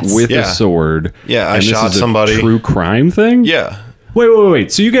badass. with Yeah. a sword. Yeah, I and this shot is a somebody. True crime thing? Yeah.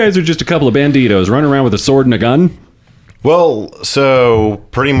 Wait. So you guys are just a couple of banditos running around with a sword and a gun? Well, so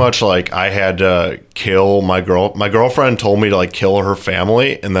pretty much like I had to kill my girlfriend told me to like kill her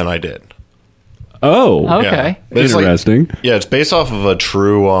family, and then I did. Oh. Okay. But it's like- Interesting. yeah, it's based off of a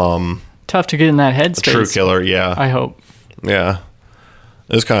true Tough to get in that headspace. true killer. Yeah. I hope. Yeah.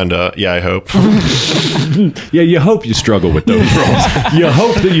 It's kind of, yeah, I hope. Yeah, you hope you struggle with those roles. You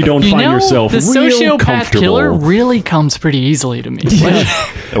hope that you don't You find know, yourself the real sociopath comfortable. killer really comes pretty easily to me. Like,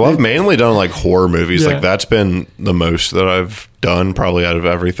 Well, I've mainly done like horror movies. Yeah. Like that's been the most that I've done probably out of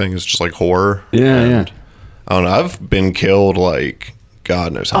everything is just like horror. Yeah, yeah. I don't know. I've been killed like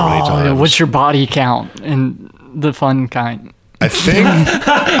God knows how many times. what's your body count and the fun kind? I think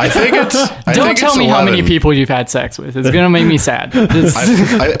it's. Don't tell me how many people you've had sex with. It's gonna make me sad.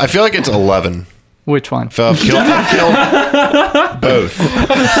 I feel like it's 11. Which one? So I've killed both.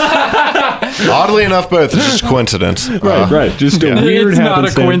 Oddly enough, both. It's just coincidence. Right. Just a weird It's not a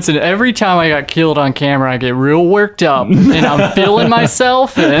happenstance. coincidence. Every time I got killed on camera, I get real worked up, and I'm feeling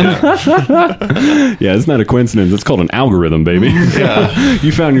myself. And Yeah, it's not a coincidence. It's called an algorithm, baby. Yeah.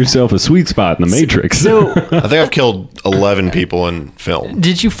 You found yourself a sweet spot in the Matrix. so, I think I've killed 11 people in film.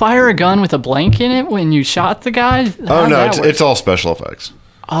 did you fire a gun with a blank in it when you shot the guy? Oh no, it's all special effects.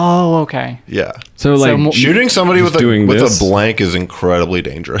 Oh, okay. Yeah. So, like, mo- Shooting somebody Just with doing a this? blank is incredibly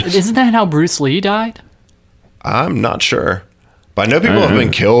dangerous. Isn't that how Bruce Lee died? I'm not sure. But I know people have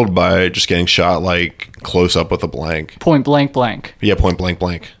been killed by just getting shot like close up with a blank. Point blank blank. Yeah, point blank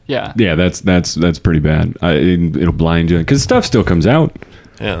blank. Yeah. yeah, that's pretty bad. It'll blind you because stuff still comes out.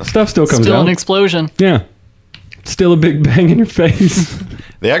 Yeah. Stuff still comes Still out. an explosion. Yeah, still a big bang in your face.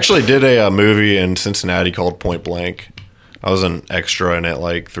 They actually did a movie in Cincinnati called Point Blank. I was an extra in it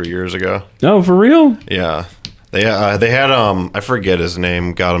like 3 years ago. Oh, for real? Yeah. They had I forget his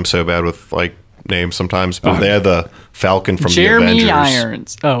name. Got him so bad with like names sometimes, but they had the Falcon from Jeremy the Avengers.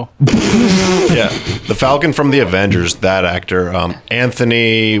 Irons. Oh. Yeah. The Falcon from the Avengers, that actor.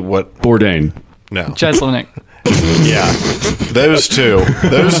 Anthony Bourdain. No. Jeselnik. Yeah. Those two were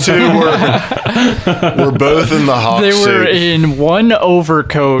both in the Hawk They were suit. in one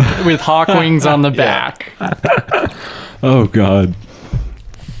overcoat with hawk wings on the back. Oh God.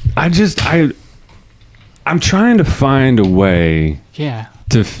 I'm trying to find a way Yeah.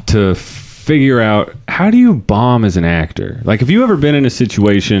 to figure out, how do you bomb as an actor? Like, have you ever been in a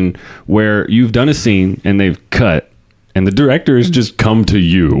situation where you've done a scene and they've cut and the director has just come to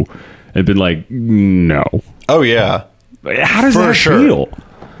you and been like, no? Oh yeah. How does For that sure. feel?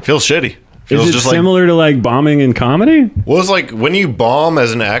 Feels shitty. Feels Is it just similar to like bombing in comedy? Well, it's like when you bomb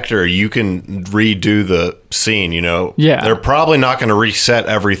as an actor, you can redo the scene, you know? Yeah. They're probably not going to reset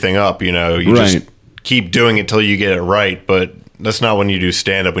everything up, you know? You Right. just keep doing it till you get it right. But that's not when you do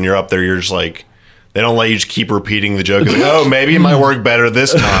stand-up. When you're up there, you're just like, they don't let you just keep repeating the joke. Like, oh, maybe it might work better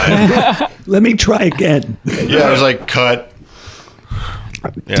this time. Let me try again. Yeah, it's like, cut.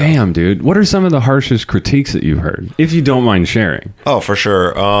 Yeah. Damn, dude. What are some of the harshest critiques that you've heard? If you don't mind sharing. Oh, for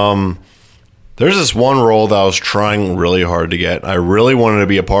sure. There's this one role that I was trying really hard to get. I really wanted to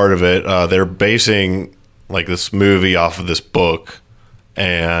be a part of it. They're basing like this movie off of this book,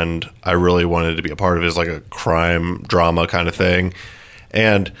 and I really wanted to be a part of it. It's like a crime drama kind of thing.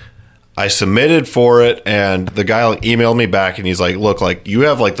 And I submitted for it, and the guy like emailed me back, and he's like, look, like you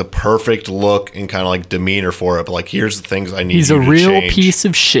have like the perfect look and kind of like demeanor for it, but like here's the things I need. He's you a to real change. piece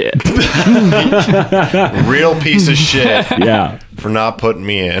of shit. Real piece of shit. Yeah. For not putting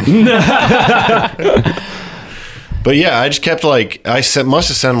me in. But yeah, I just kept like, must have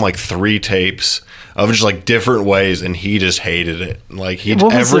sent him like 3 tapes of just like different ways, and he just hated it. Like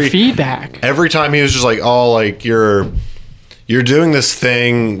What was the feedback? Every time he was just like, oh, like you're doing this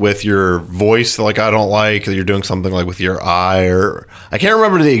thing with your voice that like I don't like, or you're doing something like with your eye, or I can't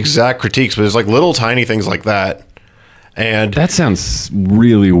remember the exact critiques, but it's like little tiny things like that. And That sounds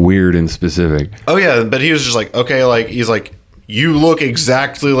really weird and specific. oh yeah, but he was just like, okay, like he's like, you look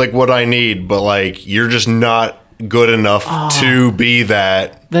exactly like what I need, but like you're just not good enough to be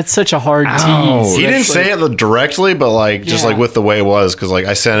that. That's such a hard Ow. tease. He didn't say it directly, but like just Yeah. like with the way it was, because like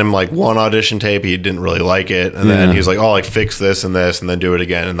I sent him like one audition tape, he didn't really like it, and then Yeah. he was like, oh, like fix this and this, and then do it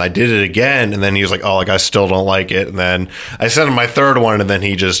again, and I did it again, and then he was like, oh, like I still don't like it, and then I sent him my third one, and then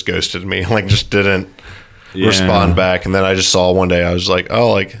he just ghosted me, like just didn't respond back, and then I just saw one day, I was like,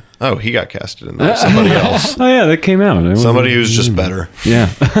 oh, he got casted in there, somebody else, Oh yeah, that came out. somebody who's just better.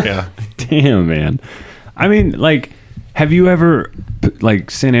 Yeah. Yeah. Damn, man. I mean, like, have you ever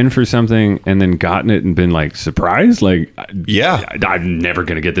like sent in for something and then gotten it and been like surprised? Like, Yeah. I'm never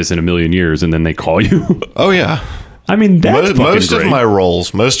gonna get this in a million years, and then they call you. Oh yeah. I mean, that's Most of my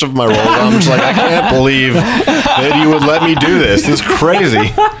roles, I'm just like, I can't believe that you would let me do this. This is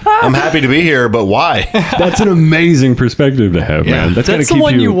crazy. I'm happy to be here, but why? That's an amazing perspective to have, Yeah. man. That's That's gotta the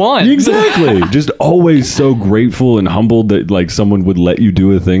one you want. Exactly. Just always so grateful and humbled that like someone would let you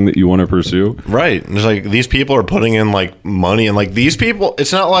do a thing that you want to pursue. Right. And it's like these people are putting in like money, and like these people,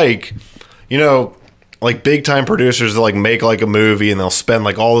 it's not like, you know, like big time producers that like make like a movie and they'll spend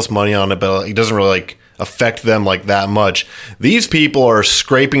like all this money on it, but it doesn't really like affect them like that much. These people are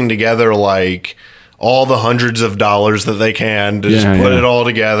scraping together like all the hundreds of dollars that they can to just put it all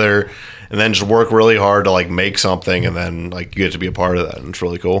together, and then just work really hard to like make something, and then like you get to be a part of that, and it's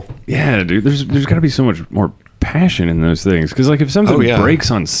really cool. Yeah, dude. There's got to be so much more passion in those things, because like if something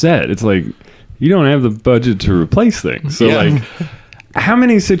breaks on set, it's like you don't have the budget to replace things. So like, how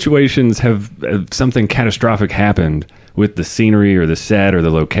many situations have something catastrophic happened with the scenery or the set or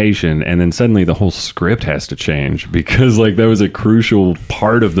the location, and then suddenly the whole script has to change because like that was a crucial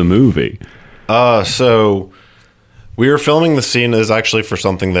part of the movie? So we were filming the scene is actually for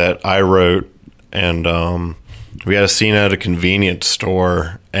something that I wrote, and we had a scene at a convenience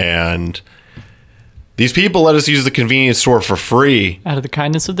store, and these people let us use the convenience store for free Out of the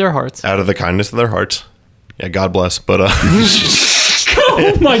kindness of their hearts. out of the kindness of their hearts. Yeah, God bless. But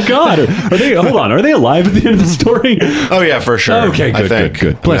Oh my God! Are they? Hold on. Are they alive at the end of the story? oh yeah, for sure. Okay, I good, think.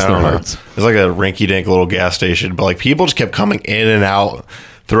 good. Bless I their don't know. hearts. It's like a rinky-dink little gas station, but like people just kept coming in and out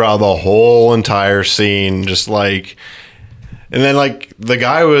throughout the whole entire scene, just like. And then, like, the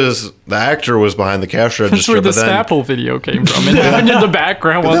actor was behind the cash register. That's where the but then, Snapple video came from. And then in the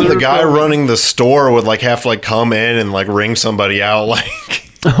background, but while then they the were guy filming. running the store would, like, have to, like, come in and, like, ring somebody out. Like,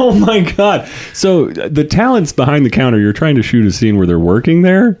 Oh my God. So the talent's behind the counter. You're trying to shoot a scene where they're working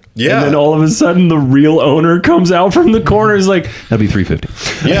there. Yeah. And then all of a sudden the real owner comes out from the corner. Is like, that'd be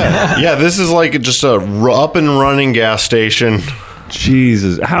 $3.50. Yeah. This is like just a up and running gas station.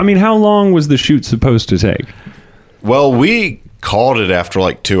 Jesus. How long was the shoot supposed to take? Well, we called it after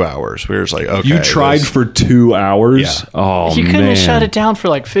like 2 hours. We were just like, okay. You tried for 2 hours? Yeah. Oh, You couldn't man. have shut it down for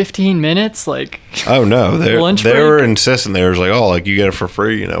like 15 minutes? Like, Oh no, they Lunch were break? insisting. They were like, oh, like you get it for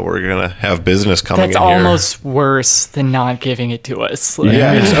free. We're gonna have business coming that's in here. almost worse than not giving it to us. Like,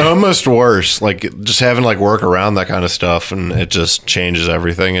 Yeah, it's almost worse. Like just having to like work around that kind of stuff, and it just changes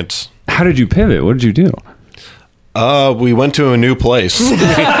everything. It's How did you pivot? What did you do? we went to a new place.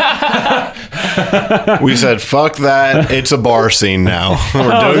 We said, fuck that. It's a bar scene now. We're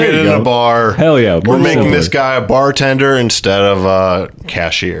doing there it you in go. a bar. Hell yeah. We're making Simpler. this guy a bartender instead of a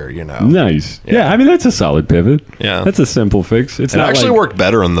cashier, Nice. Yeah, that's a solid pivot. Yeah. That's a simple fix. It's It not actually like, worked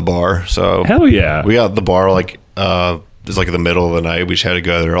better in the bar. So Hell yeah. we got the bar like it's like in the middle of the night. We just had to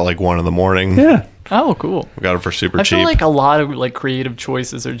go there at like 1 a.m. Yeah. Oh, cool. We got it for super I cheap. feel like a lot of like creative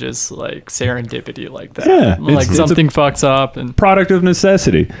choices are just like serendipity like that. Yeah, Like it's a- something fucks up and Product of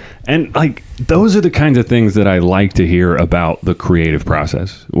necessity. And like those are the kinds of things that I like to hear about the creative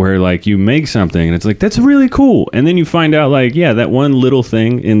process, where like you make something and it's like, that's really cool. And then you find out like, yeah, that one little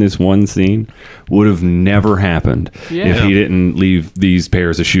thing in this one scene would have never happened Yeah. if he didn't leave these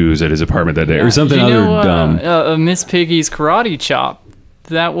pairs of shoes at his apartment that day or something you other know, dumb. Miss Piggy's karate chop,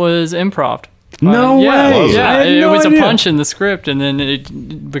 that was improv. No yeah, way. Yeah, I had it no was idea. a punch in the script, and then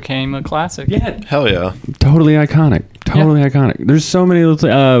it became a classic. Yeah, Hell yeah. totally iconic. Totally iconic. There's so many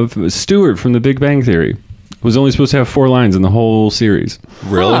little Stewart from The Big Bang Theory was only supposed to have 4 lines in the whole series.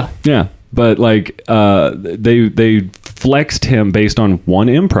 Really? Huh. Yeah, but like they flexed him based on one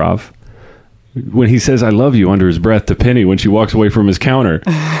improv. When he says "I love you" under his breath to Penny when she walks away from his counter,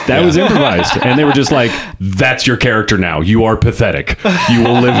 that was improvised, and they were just like, "That's your character now. You are pathetic. You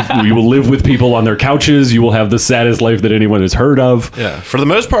will live. You will live with people on their couches. You will have the saddest life that anyone has heard of." Yeah. For the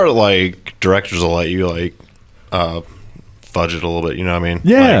most part, like directors will let you like fudge it a little bit. You know what I mean?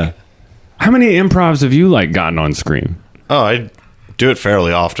 Yeah. Like, How many improvs have you like gotten on screen? oh, I do it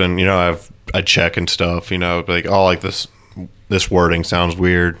fairly often. I check and stuff. Like oh, like this wording sounds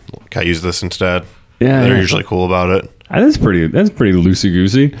weird. Can I use this instead? Yeah, They're yeah. usually cool about it. That's pretty loosey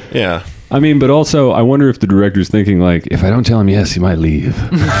goosey. Yeah. I mean, but also, I wonder if the director's thinking like, if I don't tell him yes, he might leave.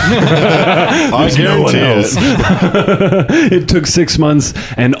 I guarantee it. It took 6 months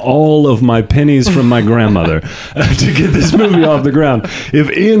and all of my pennies from my grandmother to get this movie off the ground. If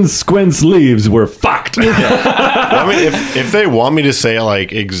Ian Squints leaves, we're fucked. I mean, if they want me to say it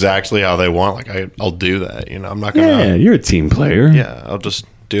like exactly how they want, like I'll do that. I'm not gonna. Yeah, you're a team player. Yeah, I'll just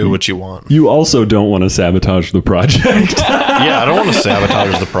do what you want. You also don't want to sabotage the project. Yeah, I don't want to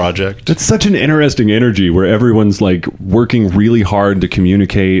sabotage the project. It's such an interesting energy where everyone's like working really hard to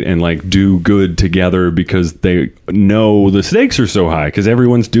communicate and like do good together because they know the stakes are so high because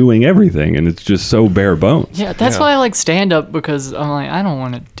everyone's doing everything and it's just so bare bones. Yeah, that's why I like stand up, because I'm like, I don't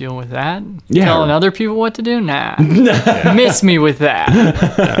want to deal with that. Yeah. Telling other people what to do? Nah. Miss me with that.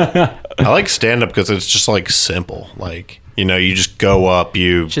 I like stand up because it's just like simple. Like, you just go up,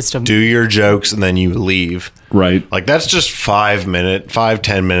 you Just a- do your jokes, and then you leave. Right. Like, that's just 10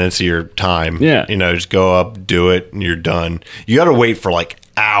 minutes of your time. Yeah. Just go up, do it, and you're done. You got to wait for like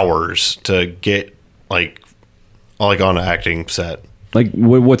hours to get like on an acting set. Like,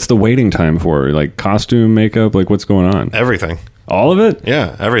 what's the waiting time for? Like, costume, makeup? Like, what's going on? Everything. All of it?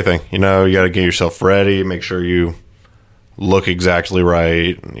 Yeah, everything. You got to get yourself ready, make sure you look exactly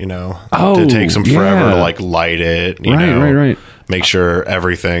right, Oh, to take some forever yeah. to like light it, Right. make sure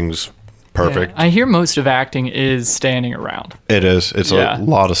everything's perfect. I hear most of acting is standing around. It is. It's Yeah. a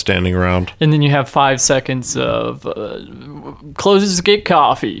lot of standing around. And then you have 5 seconds of closes to get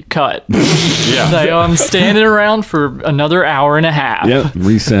coffee, cut. Yeah. Like, I'm standing around for another hour and a half. Yep.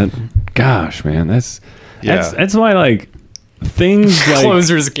 Reset. Gosh, man. That's why, like, things like...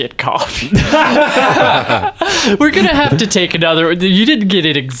 Closers get coffee. We're going to have to take another. You didn't get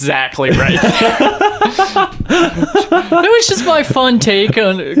it exactly right. It was just my fun take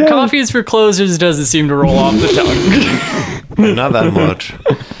on coffee is for closers doesn't seem to roll off the tongue. Not that much.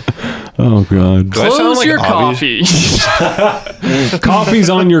 Oh, God. Do I sound Close like your obvious? coffee. Coffee's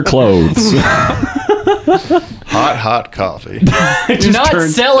on your clothes. Hot coffee. You're not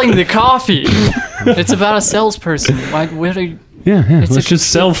selling the coffee. It's about a salesperson. What are you... Yeah. Let's a- just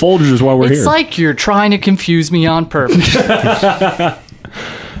sell Folgers while we're It's here. like you're trying to confuse me on purpose.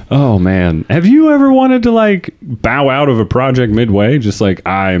 Oh, man. Have you ever wanted to, like, bow out of a project midway? Just like,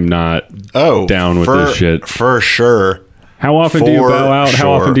 I'm not Oh, down with this shit. For sure. How often do you bow out?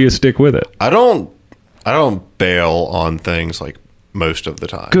 How often do you stick with it? I don't bail on things like most of the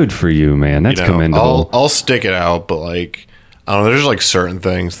time. Good for you, man. That's commendable. I'll stick it out, but like I don't know, there's like certain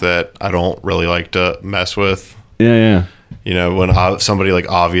things that I don't really like to mess with. Yeah. You know, when somebody like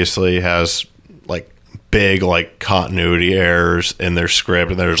obviously has like big like continuity errors in their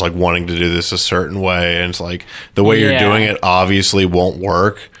script and they're just like wanting to do this a certain way, and it's like the way you're doing it obviously won't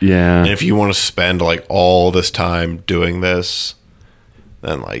work. Yeah. And if you want to spend like all this time doing this,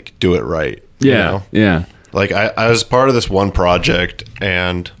 then like do it right. Yeah. You know? Yeah. Like I was part of this one project,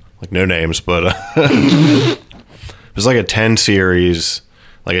 and like no names, but it was like a 10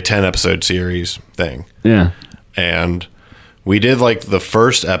 episode series thing. Yeah. And we did like the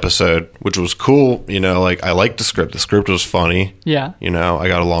first episode, which was cool. You know, like I liked the script. The script was funny. Yeah. You know, I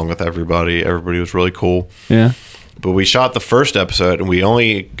got along with everybody. Everybody was really cool. Yeah. But we shot the first episode and we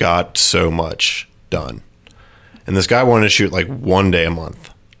only got so much done. And this guy wanted to shoot like one day a month,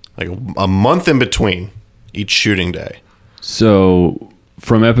 like a month in between each shooting day. So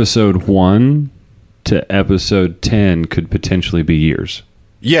from episode 1 to episode 10 could potentially be years.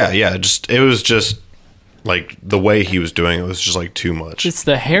 Yeah. It was just like the way he was doing it was just like too much. Just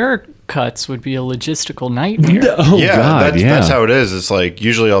the haircuts would be a logistical nightmare. Oh, yeah, God, that's how it is. It's like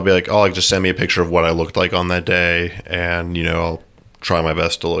usually I'll be like, oh, like just send me a picture of what I looked like on that day, and you know I'll try my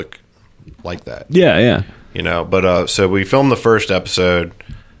best to look like that. Yeah. You know, but so we filmed the first episode,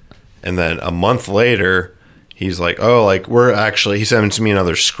 and then a month later, he's like, oh, like he sends me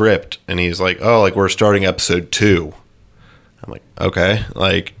another script, and he's like, oh, like we're starting episode 2. I'm like, okay,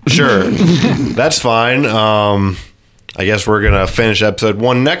 like sure, that's fine. I guess we're gonna finish episode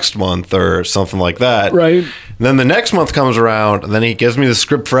 1 next month or something like that. Right. And then the next month comes around, and then he gives me the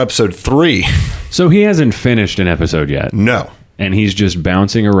script for episode 3. So he hasn't finished an episode yet. No. And he's just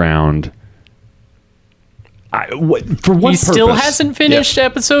bouncing around. For what He still purpose? hasn't finished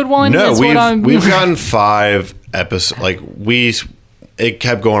episode 1? No, That's we've gotten 5 episodes. Like it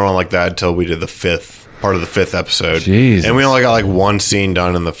kept going on like that until we did the 5th. Part of the 5th episode. Jesus. And we only got like one scene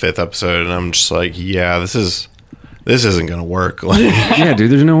done in the 5th episode, and I'm just like, yeah, this isn't gonna work. Like, Yeah,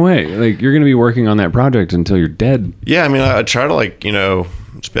 dude, there's no way. Like, you're gonna be working on that project until you're dead. yeah, I mean, I try to like, you know,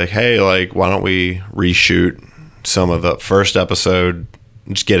 just be like, hey, like, why don't we reshoot some of the first episode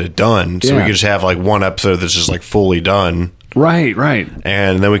and just get it done, so we Yeah. can just have like one episode that's just like fully done, Right.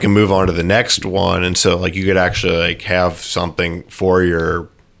 and then we can move on to the next one, and so like you could actually like have something for your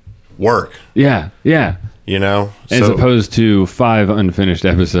work. Yeah. You know, As opposed to 5 unfinished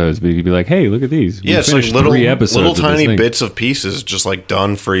episodes, but you'd be like, "Hey, look at these! yeah, it's like finished little 3 episodes little of this tiny thing." bits of pieces, just like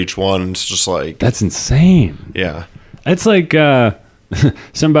done for each one. It's just like That's insane. yeah, It's like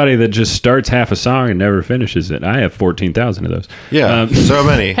somebody that just starts half a song and never finishes it. I have 14,000 of those. yeah, so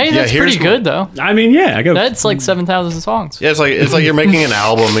many. Hey, yeah, that's pretty good, though. I mean, yeah, I go. That's like 7,000 songs. Yeah, it's like you're making an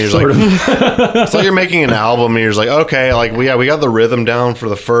album. And you're like, it's like you're making an album, and you're just like, okay, like we got the rhythm down for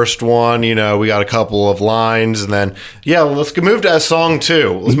the first one. You know, we got a couple of lines, and then let's move to song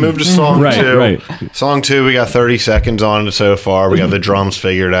 2. Let's move to song 2. Right. Song 2, we got 30 seconds on it so far. We got the drums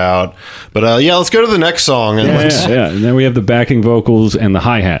figured out, but let's go to the next song. And yeah. And then we have the backing vocals and the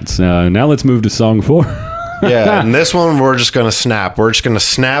hi-hats. Now let's move to song 4. Yeah, and this one we're just gonna snap. We're just gonna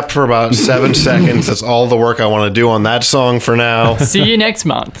snap for about 7 seconds. That's all the work I want to do on that song for now. See you next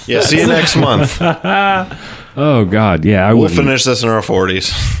month. Yeah, see you next month. Oh God, yeah, We'll finish this in our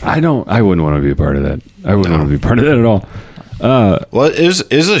 40s. I wouldn't want to be a part of that. I wouldn't want to be part of that at all. Well, it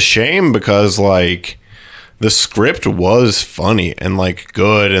is a shame because like the script was funny and like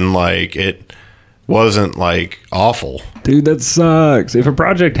good, and like it wasn't like awful. Dude, that sucks. If a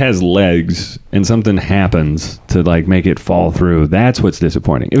project has legs and something happens to like make it fall through, that's what's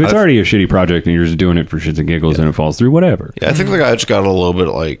disappointing. If it's already a shitty project and you're just doing it for shits and giggles and it falls through, whatever. Yeah, I think the guy just got a little bit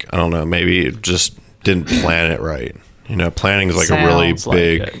like, I don't know, maybe it just didn't plan it right. You know, planning is like a really Sounds like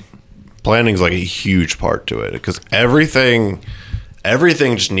big it. planning is like a huge part to it, because everything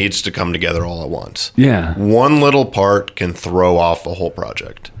just needs to come together all at once. Yeah. One little part can throw off the whole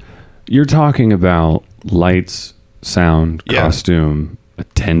project. You're talking about lights, sound, Yeah. costume,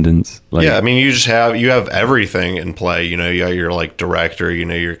 attendance. Like, Yeah, I mean, you have everything in play. You know, you got your like director, you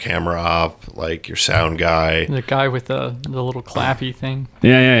know, your camera op, like your sound guy. The guy with the little clappy thing.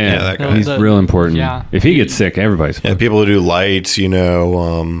 Yeah. that guy. He's real important. Yeah. If he gets sick, everybody's Yeah, fucked. people who do lights, you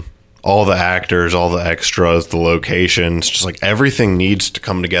know, all the actors, all the extras, the locations, just like everything needs to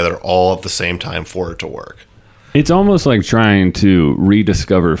come together all at the same time for it to work. It's almost like trying to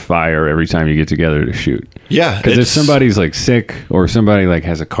rediscover fire every time you get together to shoot. Yeah, Because if somebody's like sick or somebody like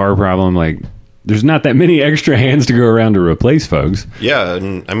has a car problem, like there's not that many extra hands to go around to replace folks. Yeah,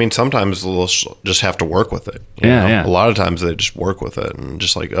 and I mean, sometimes they'll just have to work with it. Yeah. A lot of times they just work with it and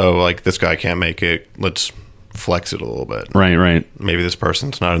just like, oh, like this guy can't make it. Let's flex it a little bit. Right. Maybe this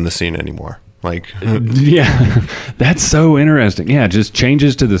person's not in the scene anymore. Like, yeah, that's so interesting. Yeah, just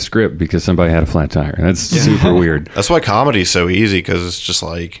changes to the script because somebody had a flat tire. That's super weird. That's why comedy's so easy, because it's just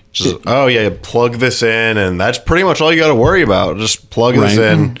like, oh yeah, plug this in, and that's pretty much all you got to worry about. Just plug this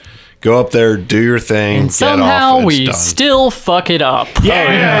in, go up there, do your thing, and somehow we still fuck it up.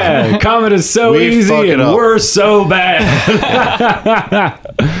 Yeah, comedy is so easy, and we're so bad.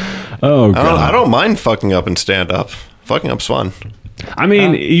 Oh, God. I don't mind fucking up in stand up. Fucking up's fun. I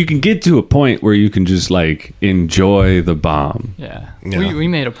mean, you can get to a point where you can just like enjoy the bomb. Yeah. We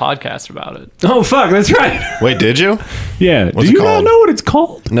made a podcast about it. Oh fuck, that's right. Wait, did you? Yeah. What's Do you it called? not know what it's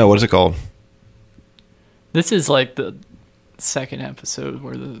called? No, what is it called? This is like the second episode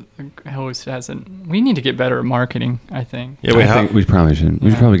where the host hasn't. We need to get better at marketing, I think. Yeah, I think we probably should. We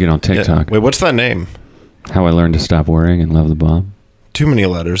should probably get on TikTok. Yeah. Wait, what's that name? How I Learned to Stop Worrying and Love the Bomb. Too many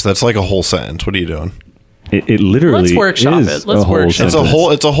letters. That's like a whole sentence. What are you doing? It literally Let's workshop is it. Let's a whole workshop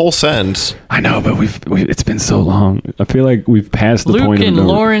sentence. It's a whole sentence. I know, but we've it's been so long. I feel like we've passed the Luke point of and no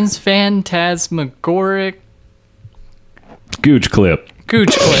Lauren's phantasmagoric Gooch clip.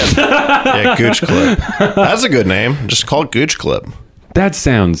 Gooch clip. Yeah, Gooch Clip. That's a good name. Just call it Gooch Clip. That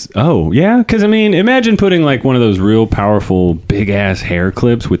sounds, yeah, because I mean, imagine putting like one of those real powerful big ass hair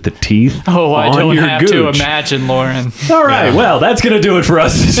clips with the teeth. Oh, I on don't your have gooch. to imagine, Lauren. All right, well, that's gonna do it for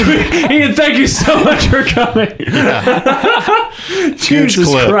us this week. Ian, thank you so much for coming. Jesus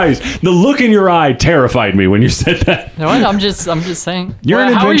clip. Christ, the look in your eye terrified me when you said that. No, I'm just saying. You're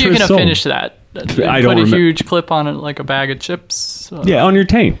an how are you adventurous going to soul. finish that? I don't put a remem- huge clip on it, like a bag of chips. Yeah, on your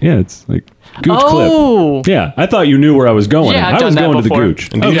taint. Yeah, it's like gooch Oh. clip. Yeah, I thought you knew where I was going. Yeah, I've I done was that going to the before.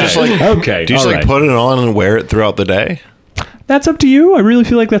 gooch. And do you just like okay? Do you just all like right. put it on and wear it throughout the day? That's up to you. I really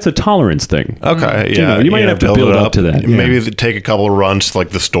feel like that's a tolerance thing. Okay, yeah. You might have to build up to that, yeah. Maybe take a couple of runs to like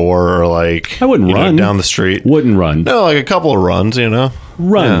the store or like I wouldn't run down the street. Wouldn't run. No, like a couple of runs.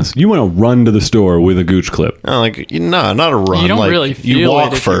 Runs. You want to run to the store with a gooch clip. No, like not a run. You don't like, really feel you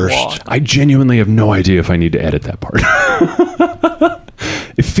walk it if first. You walk. I genuinely have no idea if I need to edit that part.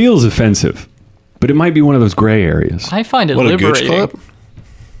 It feels offensive, but it might be one of those gray areas. I find it What, a gooch liberating. clip?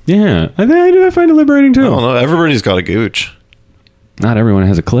 Yeah, I find it liberating too. I don't know. Everybody's got a gooch. Not everyone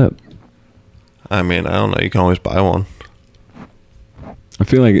has a clip. I mean, I don't know. You can always buy one. I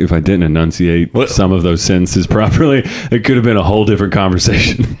feel like if I didn't enunciate some of those sentences properly, it could have been a whole different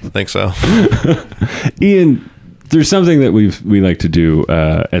conversation. I think so. Ian, there's something that we like to do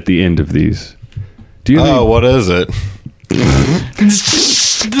at the end of these. Do you have any- What is it? do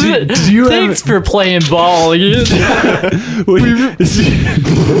you Thanks for playing ball.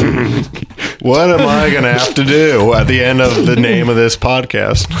 What am I going to have to do at the end of the name of this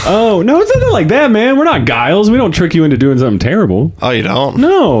podcast? Oh, no, it's nothing like that, man. We're not Giles. We don't trick you into doing something terrible. Oh, you don't?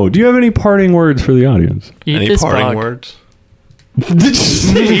 No. Do you have any parting words for the audience? Eat Any this parting bug. words? Did you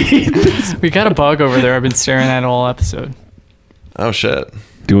say? We got a bug over there. I've been staring at all episode. Oh, shit.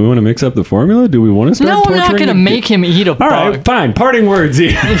 Do we want to mix up the formula? Do we want to start No, I'm torturing not going to the- make him eat a All bug. right, fine. Parting words,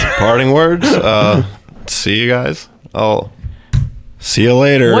 Ian. Parting words? See you guys. See you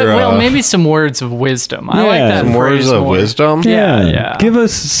later. Well, maybe some words of wisdom. I like Yeah. that some words phrase of more. wisdom. Yeah. Give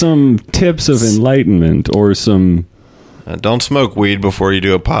us some tips of enlightenment or some... Don't smoke weed before you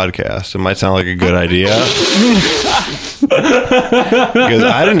do a podcast. It might sound like a good idea. Because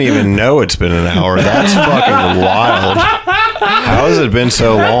I didn't even know it's been an hour. That's fucking wild. How has it been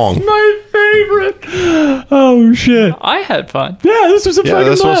so long? My favorite. Oh, shit. I had fun. Yeah, this was a Yeah, fucking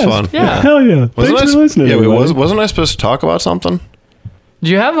this was blast. fun. Yeah. Hell yeah. Wasn't Thanks I, for listening, yeah, wait, everybody. wasn't I supposed to talk about something? Do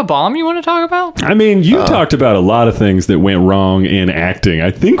you have a bomb you want to talk about? I mean, you talked about a lot of things that went wrong in acting.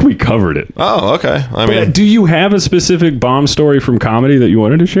 I think we covered it. Oh, okay. I But mean, do you have a specific bomb story from comedy that you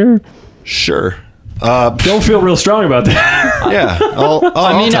wanted to share? sure. Don't feel real strong about that. Yeah.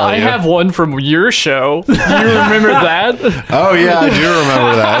 I mean, tell I you. have one from your show. You remember that? Oh, yeah, I do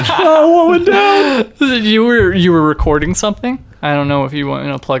remember that. Oh, what went down? You were recording something. I don't know if you want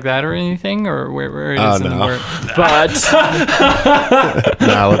to plug that or anything, or where it is in the no. work. But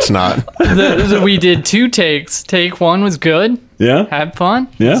No, let's not. we did 2 takes. Take 1 was good. Yeah? Had fun.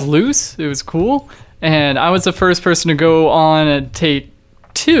 It Yeah. was loose. It was cool. And I was the first person to go on a take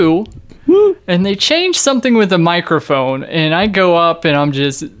 2. And they changed something with the microphone. And I go up and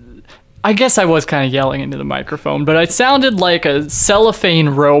I guess I was kind of yelling into the microphone, but I sounded like a cellophane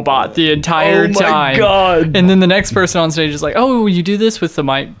robot the entire time. God. And then the next person on stage is like, "Oh, you do this with the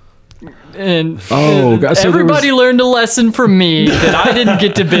mic And, God, so everybody learned a lesson from me that I didn't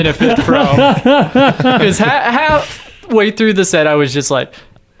get to benefit from. Because halfway through the set, I was just like,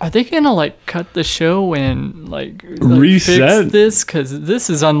 are they gonna like cut the show and like reset fix this? Because this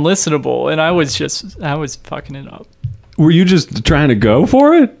is unlistenable. And I was fucking it up. Were you just trying to go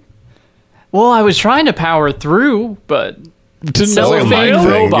for it? Well, I was trying to power through, but cellophane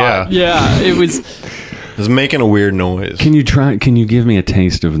robot. Yeah, it was making a weird noise. Can you give me a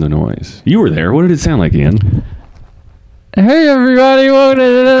taste of the noise? You were there. What did it sound like, Ian? Hey, everybody,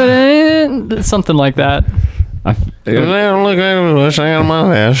 welcome to something like that. Look at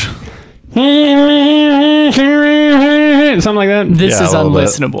my ass. Something like that. This is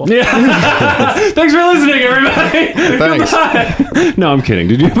unlistenable. Yeah. Thanks for listening, everybody. Thanks. No, I'm kidding.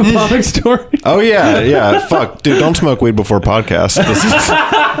 Did you have a comic story? Oh yeah. Fuck, dude, don't smoke weed before podcasts. This is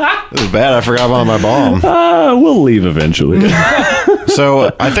bad. I forgot about my bomb. We'll leave eventually.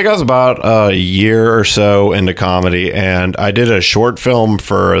 So I think I was about a year or so into comedy, and I did a short film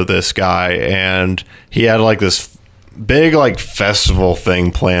for this guy, and he had like this big like festival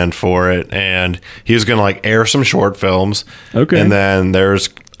thing planned for it, and he was gonna like air some short films. Okay. And then there's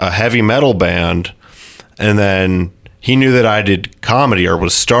a heavy metal band, and then he knew that I did comedy or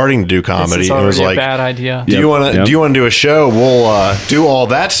was starting to do comedy. This is and was already like, a bad idea. Do you want to do a show? We'll do all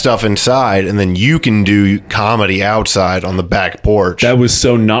that stuff inside, and then you can do comedy outside on the back porch. That was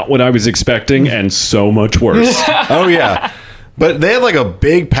so not what I was expecting, and so much worse. Oh yeah. But they had like a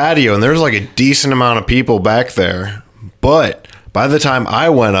big patio, and there was like a decent amount of people back there. But by the time I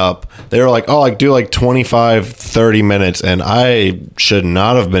went up, they were like, oh, like do like 25, 30 minutes. And I should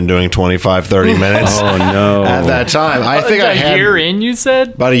not have been doing 25, 30 minutes. Oh, no. At that time. I think I had a year in, you said?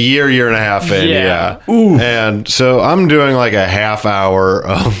 about a year and a half in. Yeah. Yeah. And so I'm doing like a half hour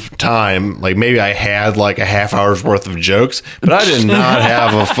of time. Like maybe I had like a half hour's worth of jokes, but I did not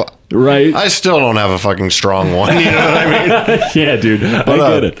have Right. I still don't have a fucking strong one. You know what I mean? Yeah, dude. I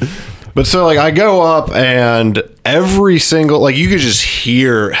get it. But so like I go up, and every single, like you could just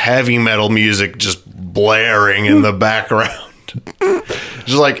hear heavy metal music just blaring in the background.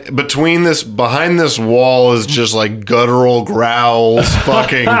 Just like behind this wall is just like guttural growls,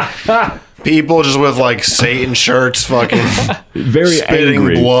 fucking people just with like Satan shirts, fucking very spitting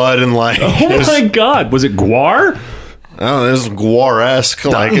angry blood and like. Oh my God. Was it guar? Oh, it was Guar-esque.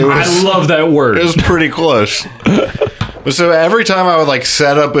 Like it was. I love that word. It was pretty close. So every time I would like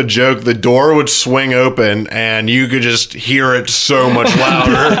set up a joke, the door would swing open, and you could just hear it so much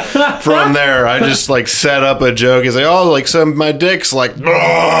louder from there. I just like set up a joke. It's like, oh, like so my dick's like, and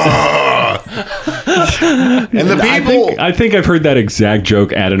the people. I think I've heard that exact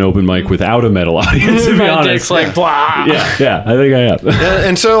joke at an open mic without a metal audience. To be My honest, dick's like, blah. yeah, I think I have.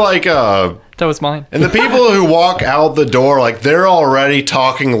 And so like, That was mine. and the people who walk out the door, like they're already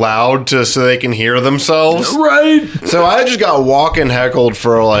talking loud so they can hear themselves. Right. So I just got walking heckled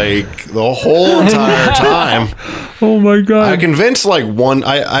for like the whole entire time. Oh my God. I convinced like one.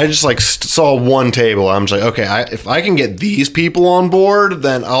 I just like saw one table. I'm just like, okay, if I can get these people on board,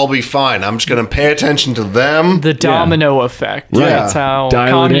 then I'll be fine. I'm just gonna pay attention to them. The domino effect. Right. That's how Dial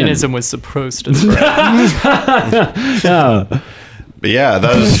it communism was supposed to spread. Yeah. But yeah,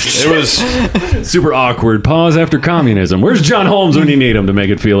 it was Super awkward. Pause after communism. Where's John Holmes when you need him to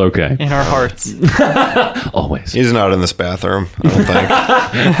make it feel okay? In our hearts. Always. He's not in this bathroom, I don't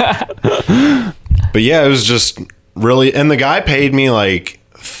think. But yeah, it was just really, and the guy paid me like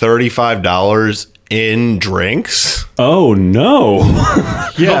 $35 in drinks. Oh no.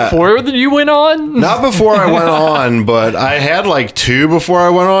 Yeah. Before you went on? Not before I went on, but I had like 2 before I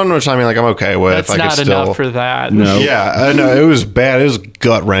went on, which I mean, like I'm okay with. That's I not could still, enough for that. No. Yeah, I know it was bad. It was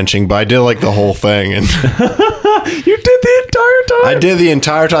gut wrenching, but I did like the whole thing, and You did the entire time. I did the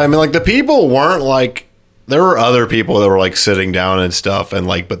entire time. And like the people weren't like, there were other people that were like sitting down and stuff, and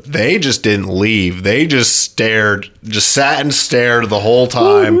like, but they just didn't leave. They just sat and stared the whole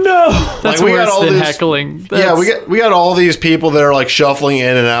time. Oh, no. That's we got worse all than these- heckling. Yeah, That's- we got all these people that are like shuffling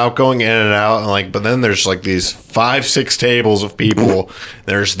in and out, going in and out, and like, but then there's like these 5-6 tables of people.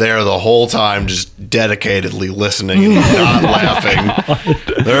 They're just there the whole time, just dedicatedly listening and not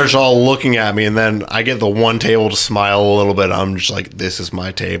laughing. They're just all looking at me, and then I get the one table to smile a little bit. I'm just like, this is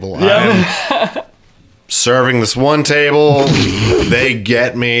my table. I'm serving this one table. They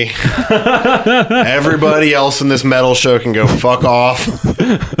get me. Everybody else in this metal show can go fuck off.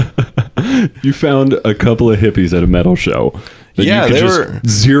 You found a couple of hippies at a metal show that Yeah, you could they just were-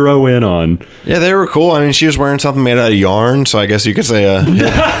 zero in on. Yeah, they were cool. I mean, she was wearing something made out of yarn, so I guess you could say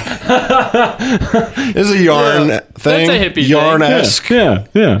it's a yarn thing. That's a hippie thing. Yarn-esque. Yeah.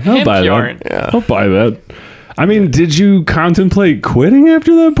 I'll Hemp buy yarn. that. I'll buy that. I mean, did you contemplate quitting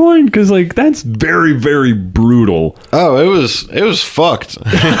after that point? Because like that's very, very brutal. Oh, it was fucked.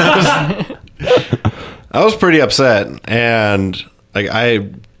 I was pretty upset, and like I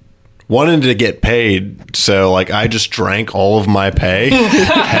wanted to get paid, so like I just drank all of my pay.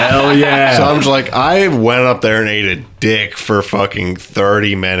 Hell yeah! So I'm just like, I went up there and ate a dick for fucking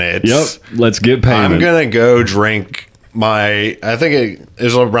 30 minutes. Yep, let's get paid. I'm gonna go drink I think it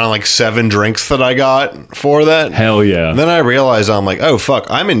is around like 7 drinks that I got for that. Hell yeah! And then I realized I'm like, oh fuck,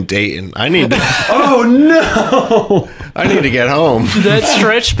 I'm in Dayton. I need to. Oh no! I need to get home. That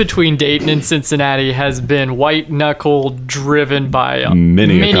stretch between Dayton and Cincinnati has been white knuckle driven by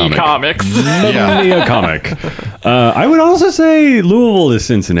mini comics. Many a comic. I would also say Louisville to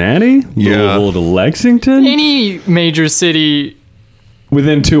Cincinnati, Louisville to Lexington. Any major city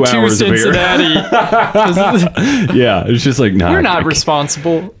within 2 hours to Cincinnati. Yeah, it's just like, nah. You're not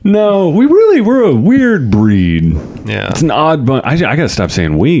responsible. No, we're a weird breed. Yeah. It's an odd bunch. I gotta stop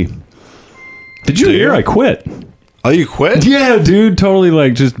saying we. Did you hear I quit? Oh, you quit? Yeah, dude, totally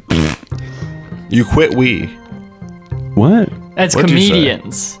like just... You quit we. What? As What'd you say?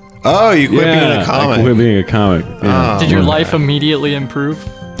 comedians. Oh, you quit being a comic. I quit being a comic. Yeah. Did your life immediately improve?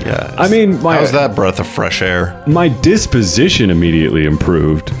 Yeah. I mean, how's that breath of fresh air? My disposition immediately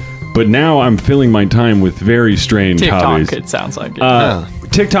improved, but now I'm filling my time with very strange hobbies. TikTok, it sounds like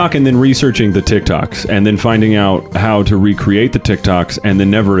it. TikTok, and then researching the TikToks, and then finding out how to recreate the TikToks, and then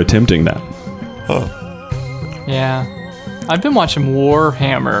never attempting that. Huh. Yeah. I've been watching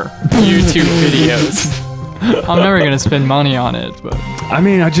Warhammer YouTube videos. I'm never going to spend money on it, but... I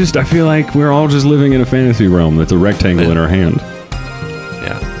mean, I feel like we're all just living in a fantasy realm that's a rectangle in our hand.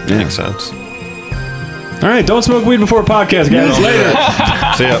 Yeah, makes sense. All right, don't smoke weed before a podcast, guys. Later.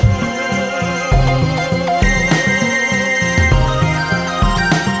 See ya.